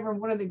the whatever.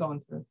 What are they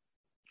going through?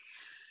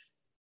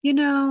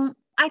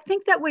 I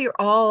think that we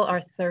all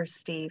are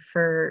thirsty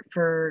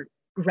for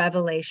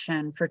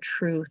revelation, for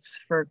truth,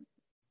 for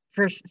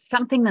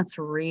something that's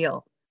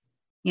real,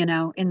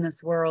 in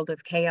this world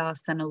of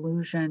chaos and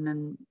illusion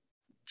and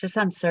just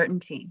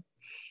uncertainty.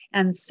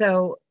 And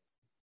so,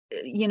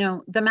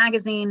 the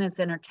magazine is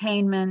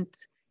entertainment,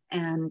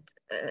 and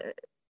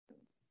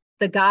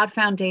the God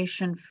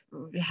Foundation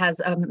has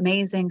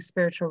amazing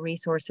spiritual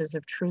resources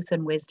of truth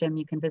and wisdom.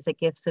 You can visit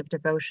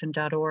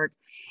giftsofdevotion.org.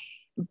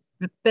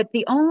 But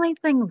the only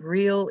thing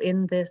real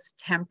in this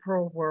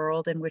temporal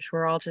world in which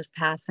we're all just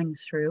passing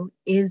through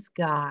is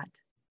God.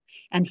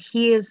 And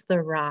he is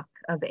the rock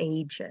of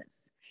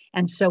ages.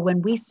 And so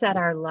when we set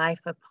our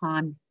life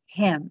upon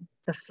him,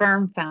 the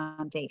firm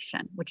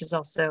foundation, which is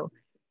also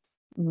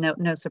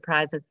no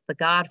surprise, it's the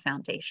God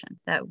Foundation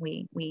that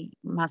we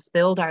must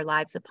build our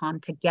lives upon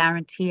to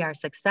guarantee our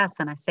success.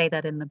 And I say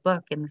that in the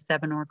book, in the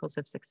 7 Oracles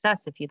of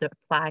Success. If you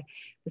apply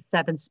the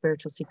 7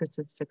 spiritual secrets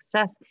of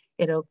success,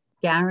 it'll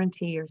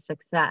guarantee your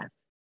success.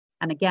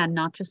 And again,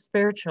 not just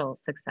spiritual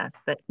success,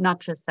 but not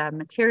just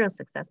material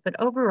success, but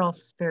overall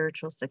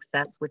spiritual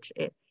success, which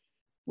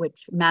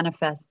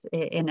manifests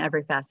in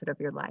every facet of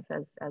your life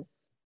as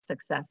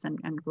success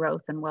and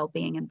growth and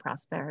well-being and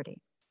prosperity.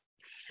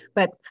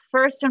 But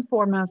first and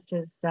foremost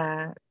is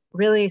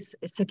really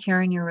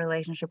securing your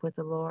relationship with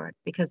the Lord,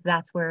 because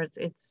that's where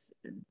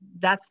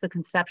that's the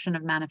conception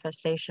of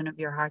manifestation of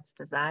your heart's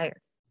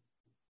desires.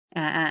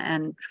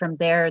 And from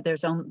there,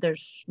 there's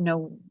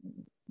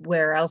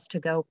nowhere else to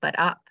go but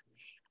up,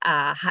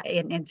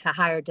 into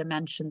higher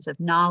dimensions of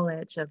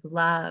knowledge, of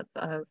love,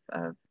 of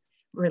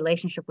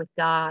relationship with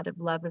God, of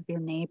love of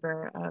your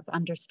neighbor, of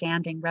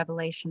understanding,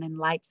 revelation,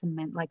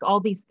 enlightenment, like all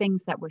these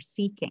things that we're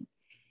seeking,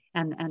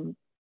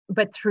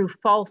 but through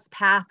false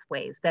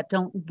pathways that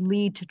don't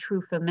lead to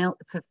true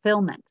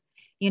fulfillment.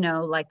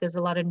 Like there's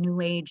a lot of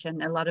new age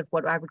and a lot of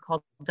what I would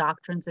call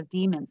doctrines of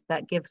demons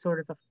that give sort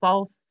of a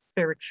false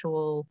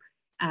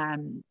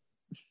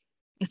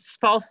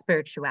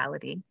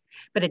spirituality,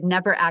 but it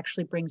never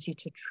actually brings you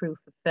to true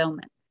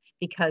fulfillment,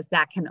 because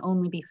that can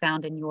only be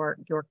found in your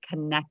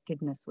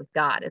connectedness with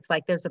God. It's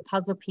like there's a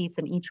puzzle piece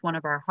in each one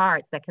of our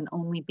hearts that can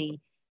only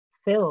be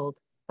filled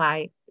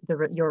by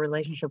your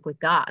relationship with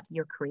God,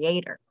 your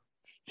creator.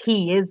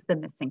 He is the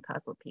missing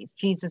puzzle piece.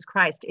 Jesus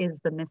Christ is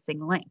the missing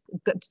link.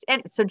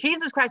 And so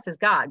Jesus Christ is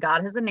God.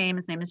 God has a name.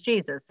 His name is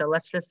Jesus. So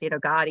let's just,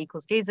 God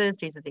equals Jesus.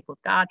 Jesus equals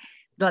God.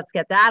 Let's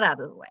get that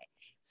out of the way.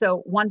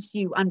 So once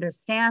you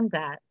understand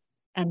that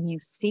and you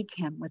seek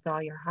him with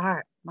all your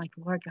heart, like,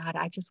 Lord God,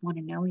 I just want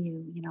to know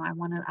you. I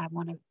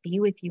want to be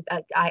with you.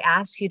 I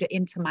ask you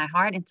into my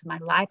heart, into my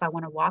life. I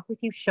want to walk with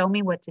you. Show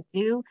me what to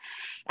do,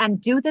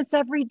 and do this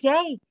every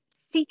day.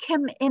 Seek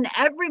him in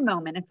every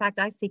moment. In fact,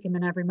 I seek him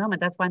in every moment.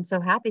 That's why I'm so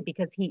happy,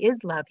 because he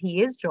is love.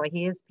 He is joy.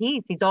 He is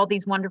peace. He's all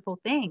these wonderful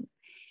things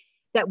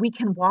that we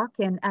can walk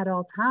in at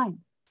all times.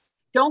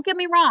 Don't get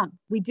me wrong.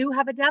 We do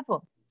have a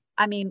devil.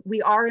 I mean,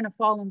 we are in a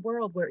fallen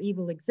world where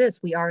evil exists.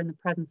 We are in the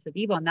presence of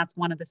evil. And that's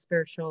one of the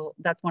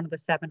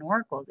 7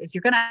 oracles, is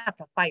you're going to have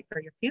to fight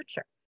for your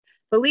future.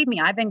 Believe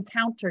me, I've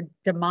encountered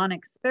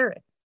demonic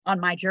spirits on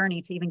my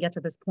journey to even get to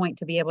this point,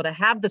 to be able to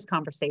have this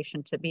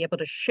conversation, to be able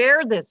to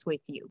share this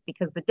with you,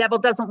 because the devil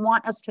doesn't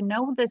want us to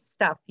know this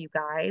stuff, you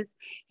guys.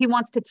 He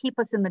wants to keep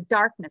us in the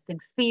darkness, in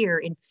fear,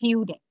 in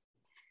feuding.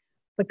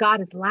 But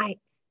God is light,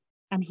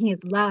 and he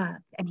is love,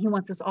 and he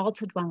wants us all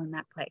to dwell in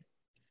that place.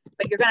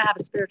 But you're going to have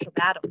a spiritual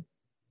battle.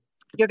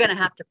 You're going to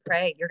have to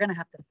pray. You're going to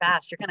have to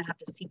fast. You're going to have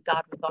to seek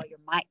God with all your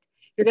might.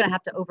 You're going to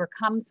have to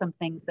overcome some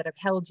things that have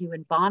held you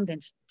in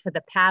bondage to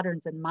the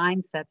patterns and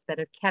mindsets that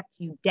have kept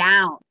you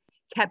down,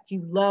 kept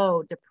you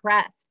low,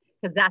 depressed,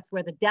 because that's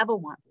where the devil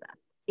wants us,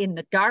 in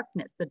the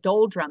darkness, the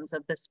doldrums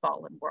of this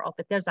fallen world.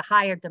 But there's a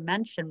higher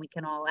dimension we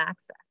can all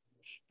access.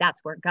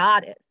 That's where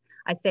God is.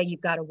 I say you've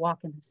got to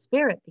walk in the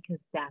spirit,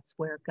 because that's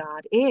where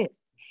God is.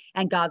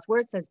 And God's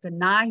word says,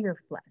 deny your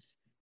flesh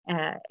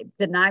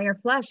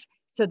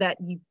so that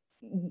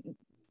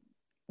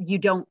you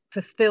don't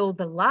fulfill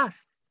the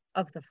lusts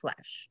of the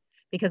flesh,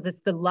 because it's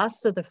the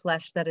lust of the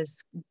flesh that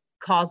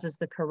causes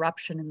the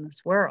corruption in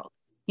this world.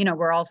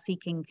 We're all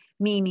seeking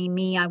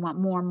me. I want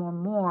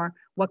more.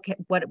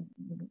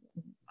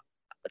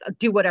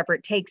 Do whatever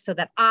it takes so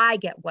that I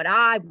get what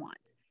I want.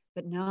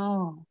 But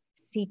no,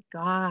 seek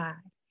God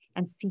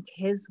and seek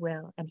his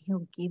will, and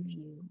he'll give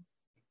you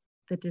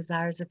the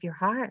desires of your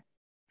heart.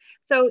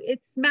 So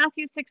it's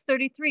Matthew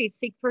 6:33,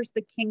 seek first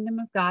the kingdom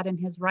of God and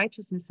his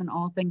righteousness, and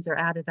all things are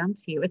added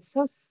unto you. It's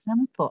so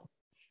simple.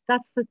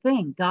 That's the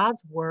thing.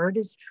 God's word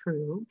is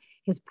true.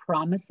 His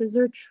promises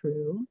are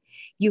true.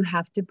 You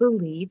have to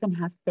believe and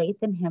have faith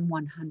in him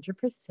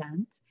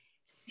 100%.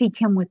 Seek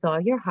him with all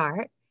your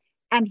heart,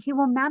 and he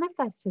will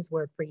manifest his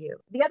word for you.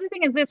 The other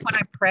thing is this: when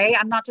I pray,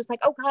 I'm not just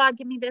like, oh God,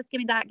 give me this, give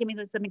me that, give me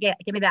this, give me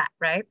that,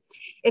 right?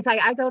 It's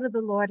like I go to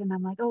the Lord and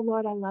I'm like, oh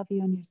Lord, I love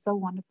you and you're so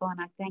wonderful,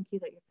 and I thank you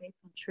that you're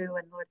faithful and true.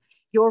 And Lord,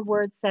 your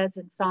word says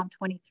in Psalm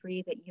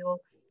 23 that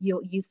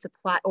you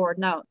supply, or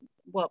no,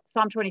 well,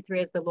 Psalm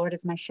 23 is, the Lord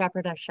is my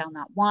shepherd, I shall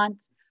not want.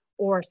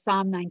 Or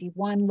Psalm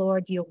 91,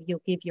 Lord,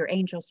 you'll give your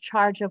angels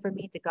charge over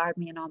me to guard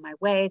me in all my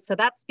ways. So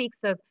that speaks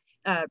of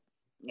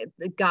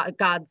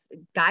God's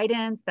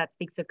guidance. That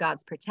speaks of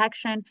God's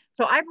protection.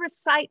 So I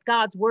recite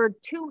God's word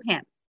to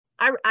him.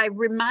 I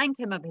remind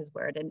him of his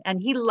word,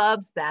 and he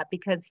loves that,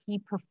 because he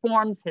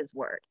performs his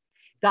word.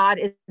 God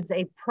is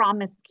a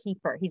promise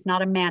keeper. He's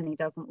not a man. He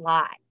doesn't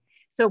lie.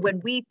 So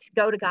when we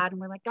go to God and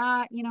we're like,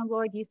 God,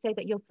 Lord, you say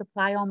that you'll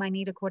supply all my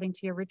need according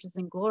to your riches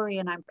and glory,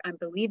 and I'm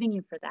believing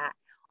you for that.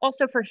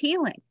 Also for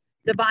healing,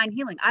 divine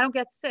healing. I don't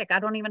get sick.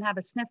 I don't even have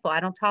a sniffle. I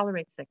don't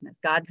tolerate sickness.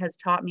 God has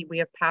taught me we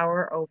have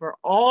power over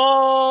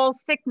all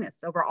sickness,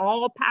 over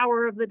all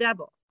power of the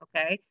devil.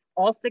 Okay.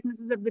 All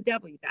sicknesses of the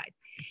devil, you guys.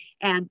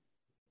 And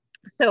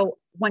so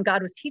when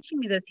God was teaching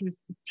me this, he was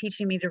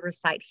teaching me to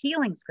recite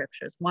healing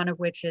scriptures, one of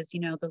which is,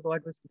 the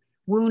Lord was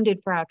wounded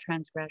for our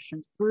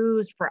transgressions,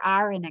 bruised for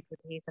our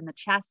iniquities, and the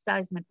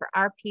chastisement for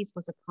our peace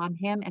was upon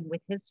him, and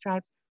with his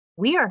stripes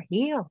we are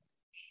healed.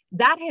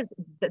 That has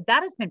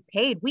been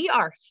paid. We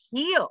are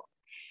healed.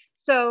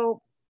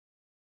 So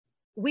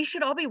we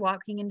should all be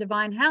walking in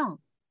divine health.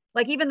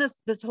 Like even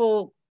this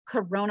whole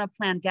corona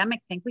pandemic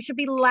thing, we should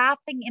be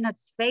laughing in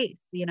its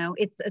face.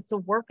 It's a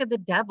work of the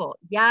devil.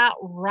 Yeah,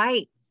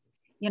 right.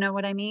 You know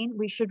what I mean?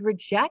 We should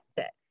reject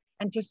it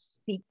and just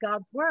speak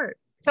God's word.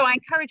 So I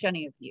encourage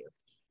any of you,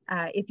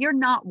 if you're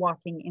not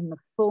walking in the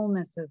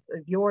fullness of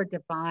your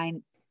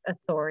divine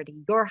authority,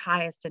 your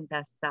highest and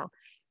best self,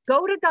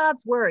 go to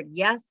God's word.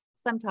 Yes,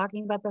 I'm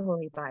talking about the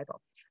Holy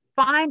Bible.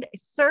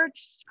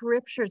 Search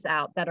scriptures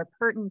out that are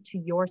pertinent to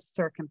your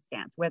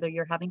circumstance, whether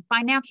you're having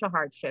financial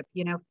hardship,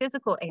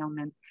 physical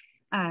ailments,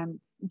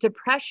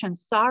 depression,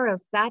 sorrow,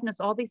 sadness,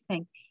 all these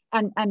things,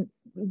 and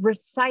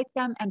recite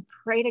them and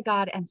pray to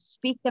God and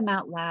speak them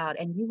out loud,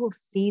 and you will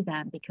see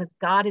them, because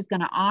God is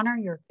going to honor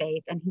your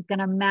faith and he's going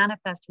to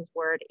manifest his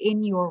word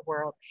in your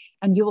world,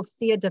 and you will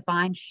see a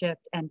divine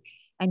shift, and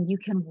you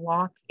can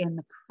walk in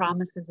the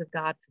promises of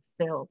God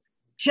fulfilled,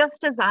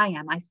 just as I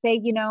am. I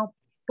say,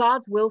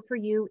 God's will for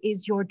you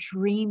is your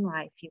dream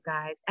life, you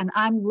guys. And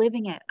I'm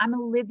living it. I'm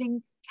a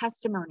living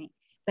testimony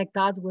that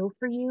God's will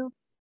for you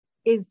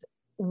is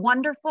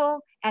wonderful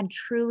and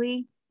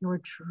truly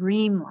your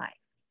dream life.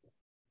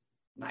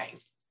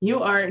 Nice.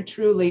 You are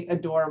truly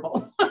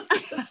adorable. I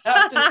just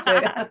have to say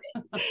that.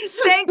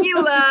 Thank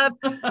you, love.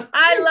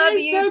 I love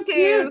you so too.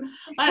 Cute.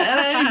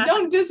 I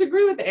don't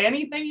disagree with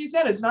anything you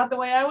said. It's not the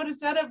way I would have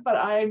said it, but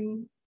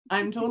I'm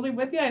totally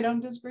with you. I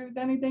don't disagree with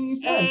anything you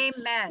said.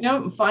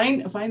 Amen.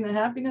 Find the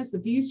happiness, the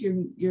peace,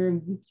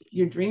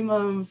 your dream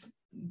of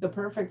the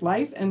perfect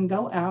life, and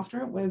go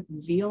after it with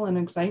zeal and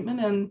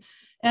excitement,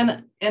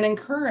 and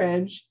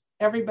encourage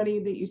everybody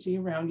that you see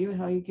around you,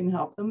 how you can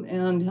help them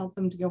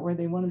to get where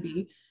they want to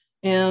be.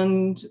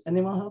 And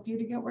they will help you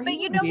to get where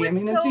you want to be. I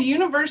mean, it's a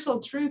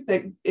universal truth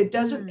that it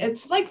doesn't,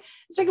 it's like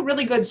a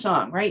really good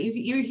song, right?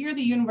 You hear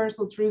the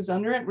universal truths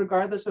under it,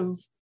 regardless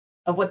of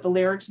what the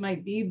lyrics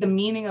might be. The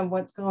meaning of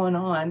what's going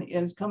on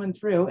is coming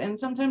through. And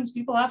sometimes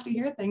people have to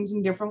hear things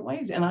in different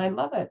ways. And I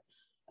love it.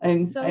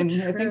 And I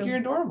think you're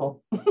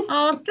adorable.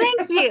 Oh,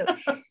 thank you.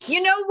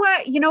 You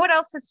know what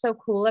else is so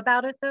cool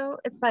about it though?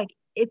 It's like,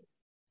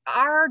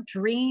 our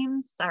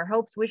dreams, our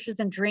hopes, wishes,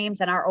 and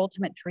dreams, and our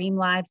ultimate dream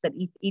lives that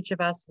each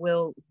of us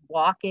will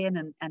walk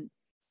in and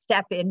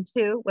step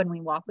into when we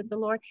walk with the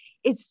Lord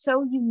is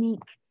so unique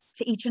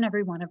to each and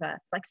every one of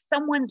us. Like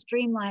someone's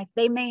dream life,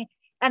 they may,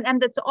 and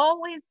that's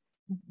always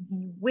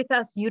with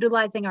us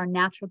utilizing our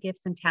natural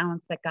gifts and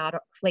talents that God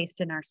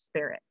placed in our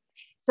spirit.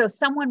 So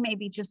someone may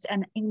be just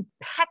an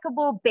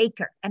impeccable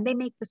baker, and they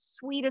make the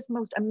sweetest,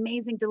 most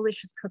amazing,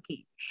 delicious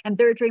cookies, and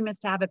their dream is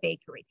to have a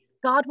bakery.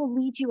 God will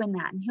lead you in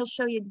that, and he'll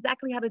show you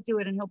exactly how to do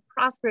it, and he'll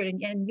prosper it,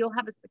 and you'll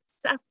have a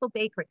successful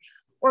bakery.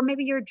 Or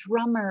maybe you're a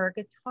drummer or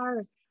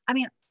guitarist. I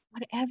mean,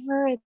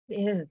 whatever it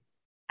is.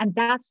 And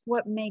that's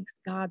what makes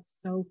God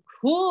so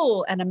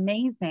cool and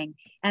amazing.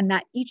 And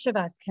that each of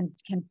us can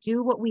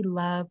do what we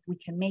love. We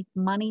can make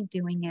money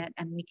doing it,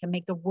 and we can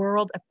make the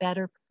world a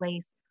better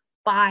place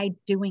by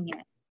doing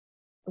it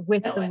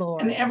with the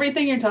Lord. And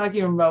everything you're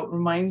talking about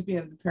reminds me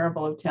of the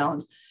parable of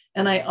talents.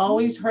 And I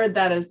always heard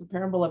that as the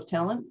parable of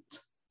talent.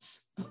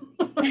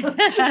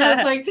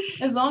 It's like,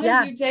 as long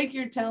as you take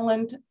your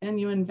talent and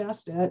you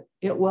invest it,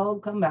 it will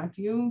come back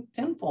to you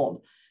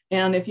tenfold.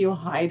 And if you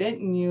hide it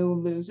and you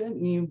lose it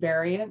and you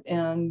bury it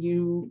and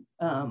you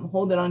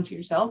hold it onto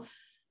yourself,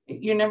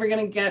 you're never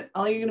going to get,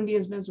 all you're going to be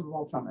is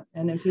miserable from it.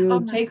 And if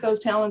you take those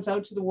talents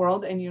out to the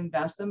world and you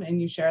invest them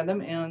and you share them,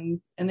 and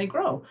they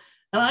grow.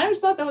 And I always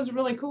thought that was a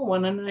really cool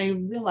one. And I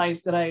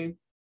realized that I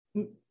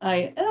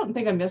don't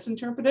think I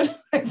misinterpreted.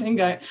 I think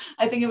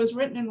it was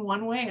written in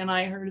one way and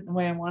I heard it the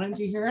way I wanted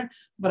to hear it.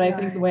 But I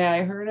think the way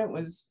I heard it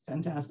was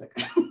fantastic.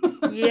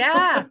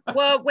 Yeah.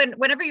 Well,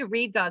 whenever you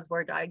read God's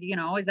word, I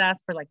always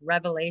ask for like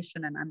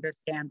revelation and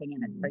understanding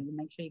in it. So you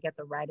make sure you get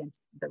the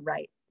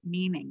right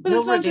meaning. But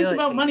it's not just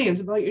about money.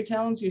 It's about your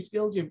talents, your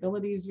skills, your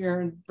abilities.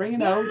 You're bring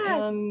it out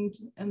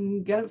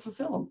and get it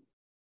fulfilled.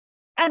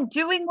 And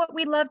doing what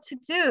we love to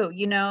do,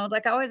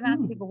 like I always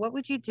ask people, what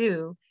would you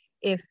do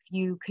if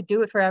you could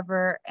do it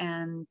forever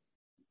and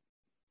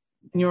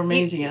you're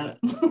amazing at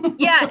it?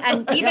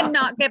 And even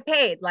not get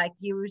paid, like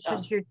you was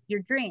just your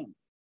dream.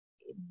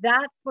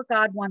 That's what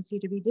God wants you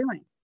to be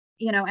doing,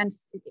 and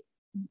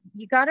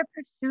you got to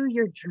pursue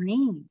your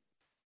dreams.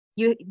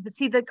 You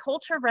see, the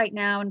culture right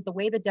now and the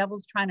way the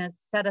devil's trying to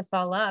set us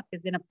all up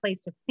is in a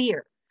place of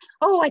fear.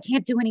 Oh, I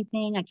can't do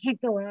anything. I can't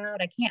go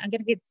out. I'm going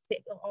to get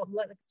sick.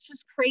 It's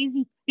just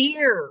crazy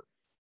fear,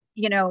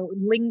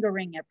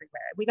 lingering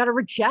everywhere. We got to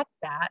reject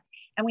that.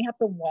 And we have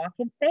to walk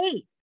in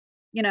faith,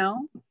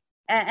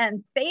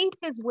 and faith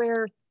is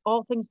where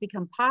all things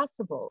become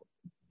possible,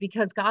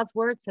 because God's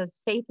word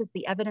says faith is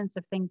the evidence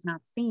of things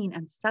not seen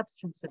and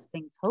substance of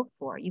things hoped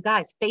for. You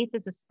guys, faith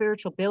is a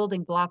spiritual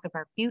building block of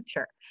our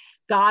future.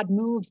 God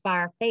moves by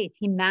our faith.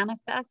 He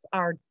manifests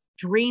our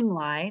dream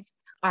life,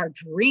 our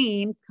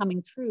dreams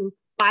coming true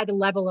by the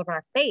level of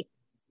our faith.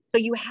 So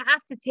you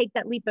have to take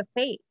that leap of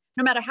faith,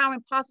 no matter how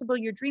impossible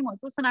your dream was.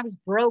 Listen, I was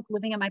broke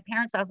living in my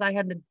parents' house. I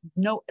had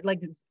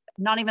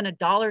not even a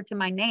dollar to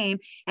my name.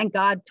 And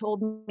God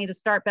told me to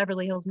start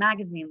Beverly Hills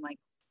Magazine. Like,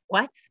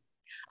 what?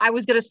 I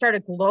was going to start a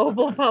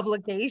global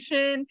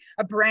publication,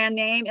 a brand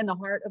name in the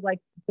heart of like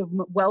the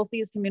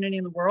wealthiest community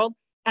in the world.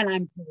 And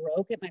I'm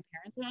broke at my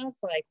parents' house.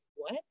 Like,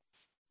 what?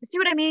 You see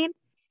what I mean?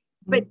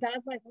 But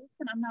God's like,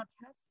 listen, I'm not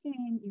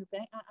testing your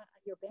bank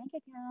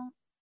account,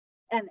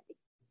 and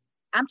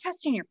I'm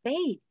testing your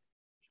faith.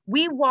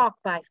 We walk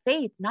by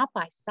faith, not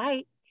by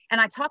sight.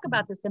 And I talk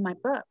about this in my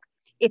book.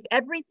 If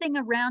everything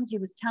around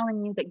you is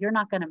telling you that you're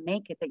not going to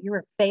make it, that you're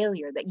a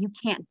failure, that you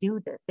can't do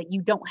this, that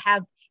you don't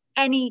have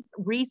any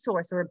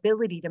resource or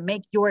ability to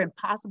make your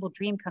impossible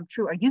dream come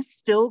true, are you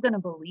still going to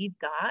believe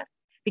God?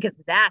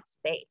 Because that's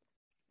faith.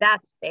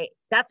 That's faith.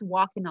 That's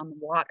walking on the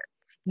water,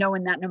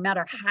 knowing that no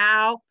matter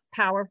how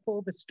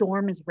powerful the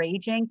storm is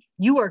raging,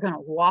 you are going to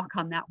walk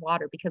on that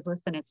water, because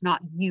listen, it's not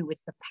you,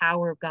 it's the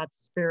power of God's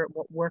Spirit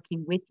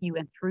working with you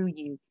and through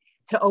you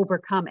to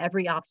overcome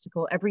every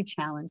obstacle, every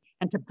challenge,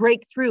 and to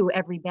break through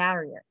every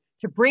barrier,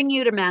 to bring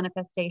you to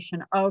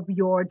manifestation of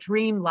your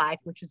dream life,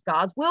 which is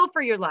God's will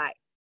for your life.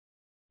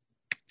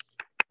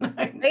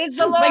 Praise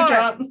the Lord. Mic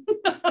drop.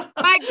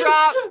 Mic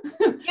drop.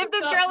 Give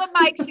this girl a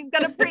mic. She's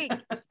going to preach.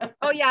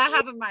 Oh, yeah, I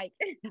have a mic.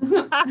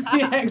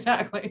 Yeah,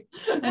 exactly.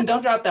 And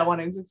don't drop that one.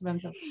 It's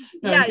expensive.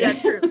 No, yeah,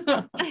 true.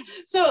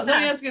 So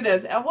let me ask you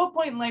this. At what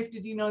point in life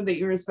did you know that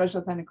you were a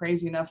special kind of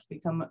crazy enough to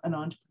become an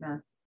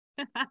entrepreneur?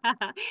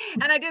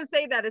 And I do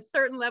say that a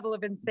certain level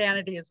of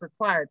insanity is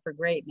required for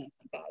greatness,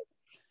 guys.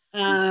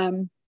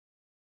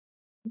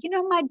 You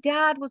know, my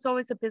dad was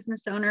always a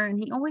business owner, and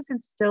he always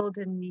instilled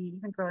in me,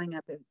 even growing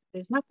up,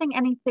 there's nothing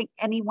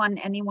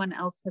anyone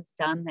else has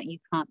done that you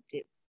can't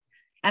do.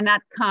 And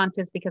that can't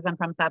is because I'm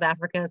from South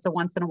Africa. So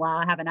once in a while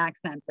I have an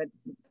accent, but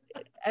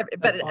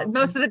awesome.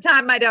 Most of the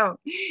time I don't.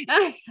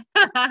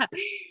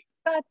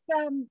 But,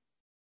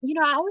 you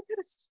know, I always had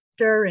a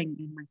stirring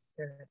in my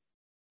spirit.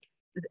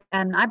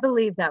 And I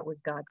believe that was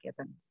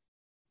God-given,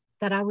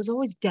 that I was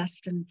always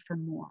destined for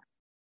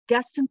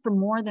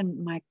more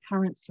than my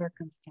current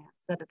circumstance,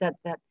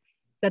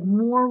 that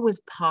more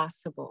was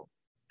possible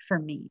for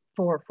me,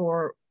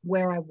 for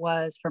where I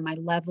was, for my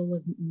level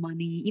of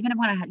money, even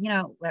when I had, you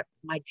know,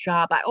 my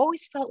job. I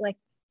always felt like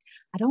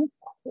I don't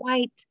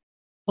quite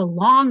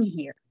belong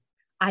here.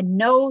 I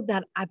know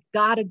that I've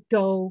got to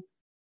go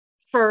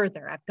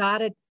further. I've got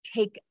to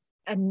take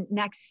a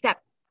next step.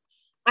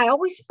 I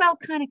always felt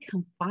kind of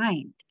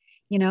confined,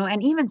 you know,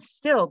 and even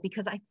still,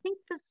 because I think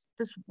this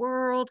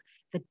world,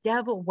 the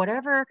devil,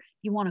 whatever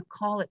you want to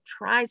call it,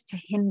 tries to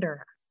hinder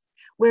us.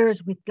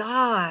 Whereas with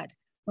God,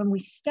 when we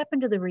step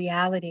into the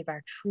reality of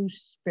our true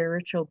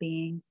spiritual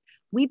beings,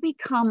 we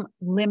become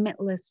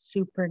limitless,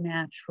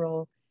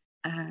 supernatural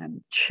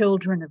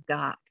children of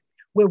God,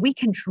 where we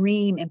can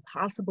dream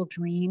impossible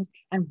dreams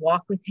and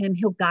walk with him.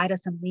 He'll guide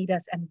us and lead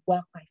us and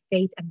walk by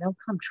faith, and they'll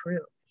come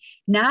true.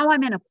 Now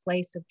I'm in a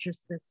place of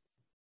just this.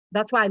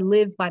 That's why I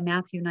live by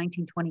Matthew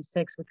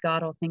 19:26, with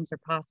God, all things are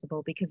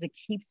possible, because it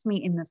keeps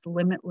me in this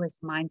limitless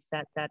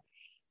mindset that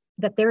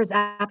there is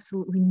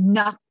absolutely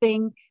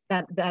nothing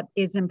that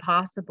is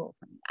impossible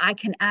for me. I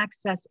can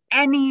access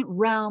any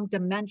realm,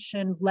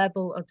 dimension,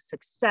 level of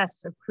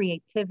success, of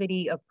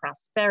creativity, of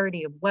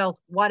prosperity, of wealth,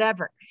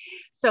 whatever.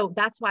 So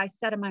that's why I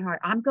said in my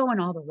heart, I'm going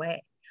all the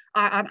way.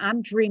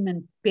 I'm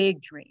dreaming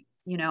big dreams,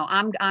 you know,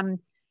 and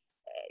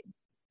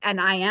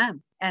I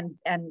am,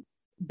 and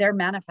they're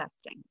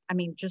manifesting. I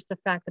mean, just the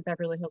fact that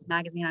Beverly Hills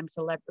Magazine,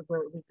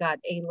 we've got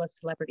A-list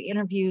celebrity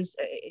interviews,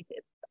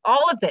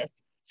 all of this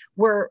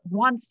were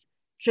once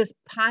just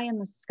pie in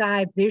the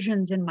sky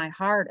visions in my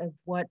heart of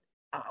what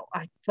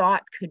I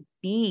thought could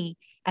be,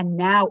 and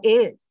now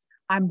is.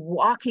 I'm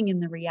walking in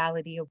the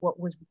reality of what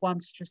was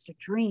once just a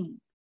dream.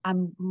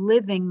 I'm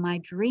living my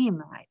dream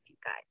life, you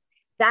guys.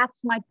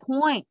 That's my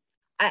point.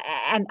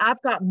 And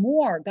I've got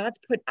more. God's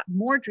put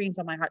more dreams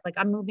on my heart. Like,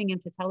 I'm moving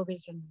into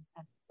television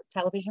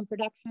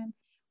production.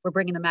 We're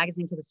bringing the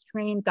magazine to the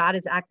stream. God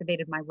has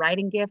activated my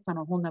writing gift on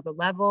a whole nother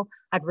level.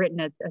 I've written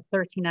a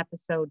 13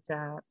 episode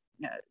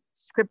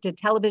scripted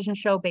television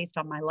show based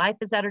on my life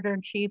as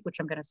editor-in-chief, which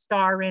I'm going to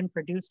star in,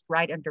 produce,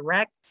 write, and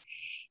direct.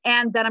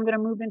 And then I'm going to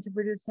move into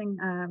producing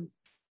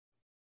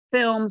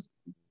films.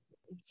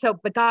 So,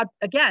 but God,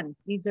 again,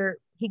 he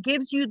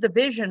gives you the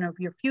vision of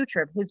your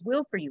future, of his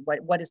will for you,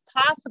 what is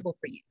possible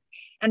for you.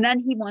 And then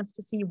he wants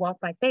to see you walk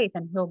by faith,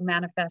 and he'll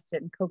manifest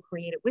it and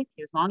co-create it with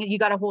you. As long as you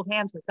got to hold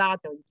hands with God,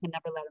 though, you can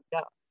never let him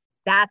go.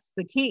 That's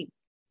the key.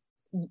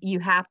 You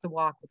have to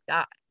walk with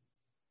God,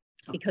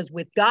 because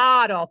with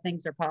God, all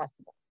things are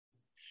possible.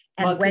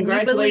 And well,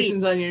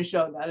 congratulations on your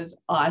show. That is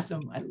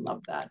awesome. I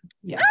love that.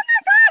 Yeah. Oh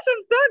my gosh,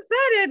 I'm so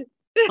excited.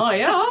 Oh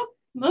yeah,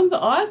 that's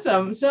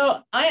awesome. So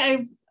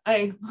I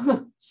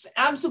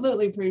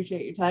absolutely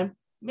appreciate your time.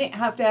 May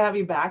have to have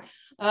you back.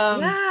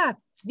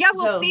 Yeah,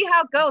 we'll see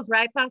how it goes,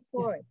 right? Fast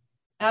forward.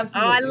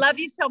 Absolutely. Oh, I love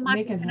you so much.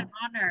 It's been an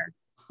honor.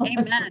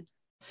 Amen.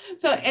 Awesome.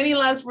 So any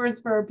last words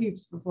for our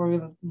peeps before we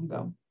let them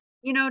go?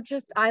 You know,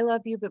 just I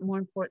love you, but more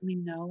importantly,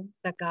 know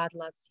that God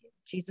loves you.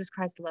 Jesus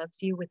Christ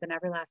loves you with an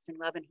everlasting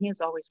love, and he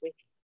is always with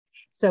you.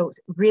 So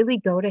really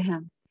go to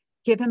him.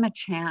 Give him a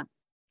chance.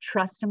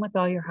 Trust him with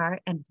all your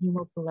heart, and he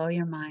will blow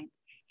your mind.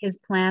 His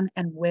plan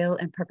and will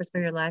and purpose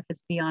for your life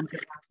is beyond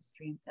your wildest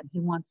dreams, and he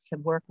wants to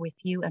work with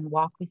you and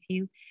walk with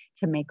you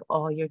to make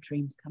all your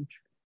dreams come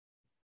true.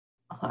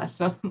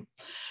 Awesome.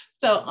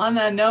 So on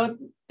that note,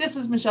 this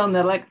is Michelle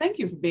Nedlick. Thank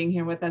you for being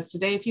here with us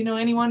today. If you know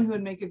anyone who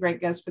would make a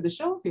great guest for the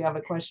show, if you have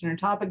a question or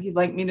topic you'd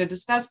like me to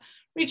discuss,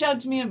 reach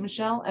out to me at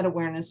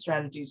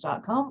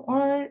michelle@awarenessstrategies.com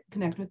or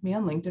connect with me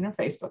on LinkedIn or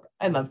Facebook.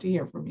 I'd love to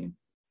hear from you.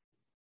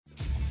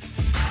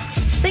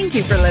 Thank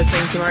you for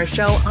listening to our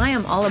show. I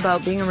am all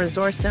about being a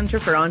resource center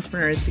for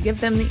entrepreneurs to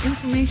give them the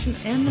information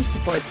and the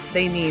support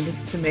they need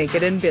to make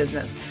it in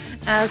business.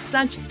 As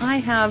such, I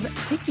have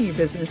Taking Your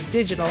Business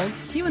Digital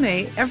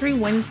Q&A every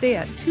Wednesday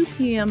at 2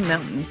 p.m.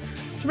 Mountain.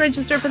 To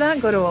register for that,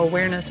 go to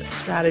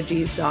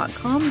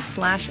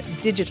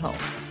awarenessstrategies.com/digital.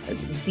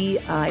 That's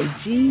DIGITAL.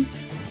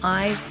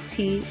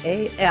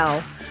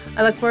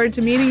 I look forward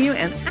to meeting you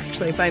and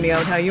actually finding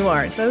out how you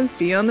are. So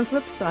see you on the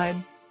flip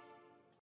side.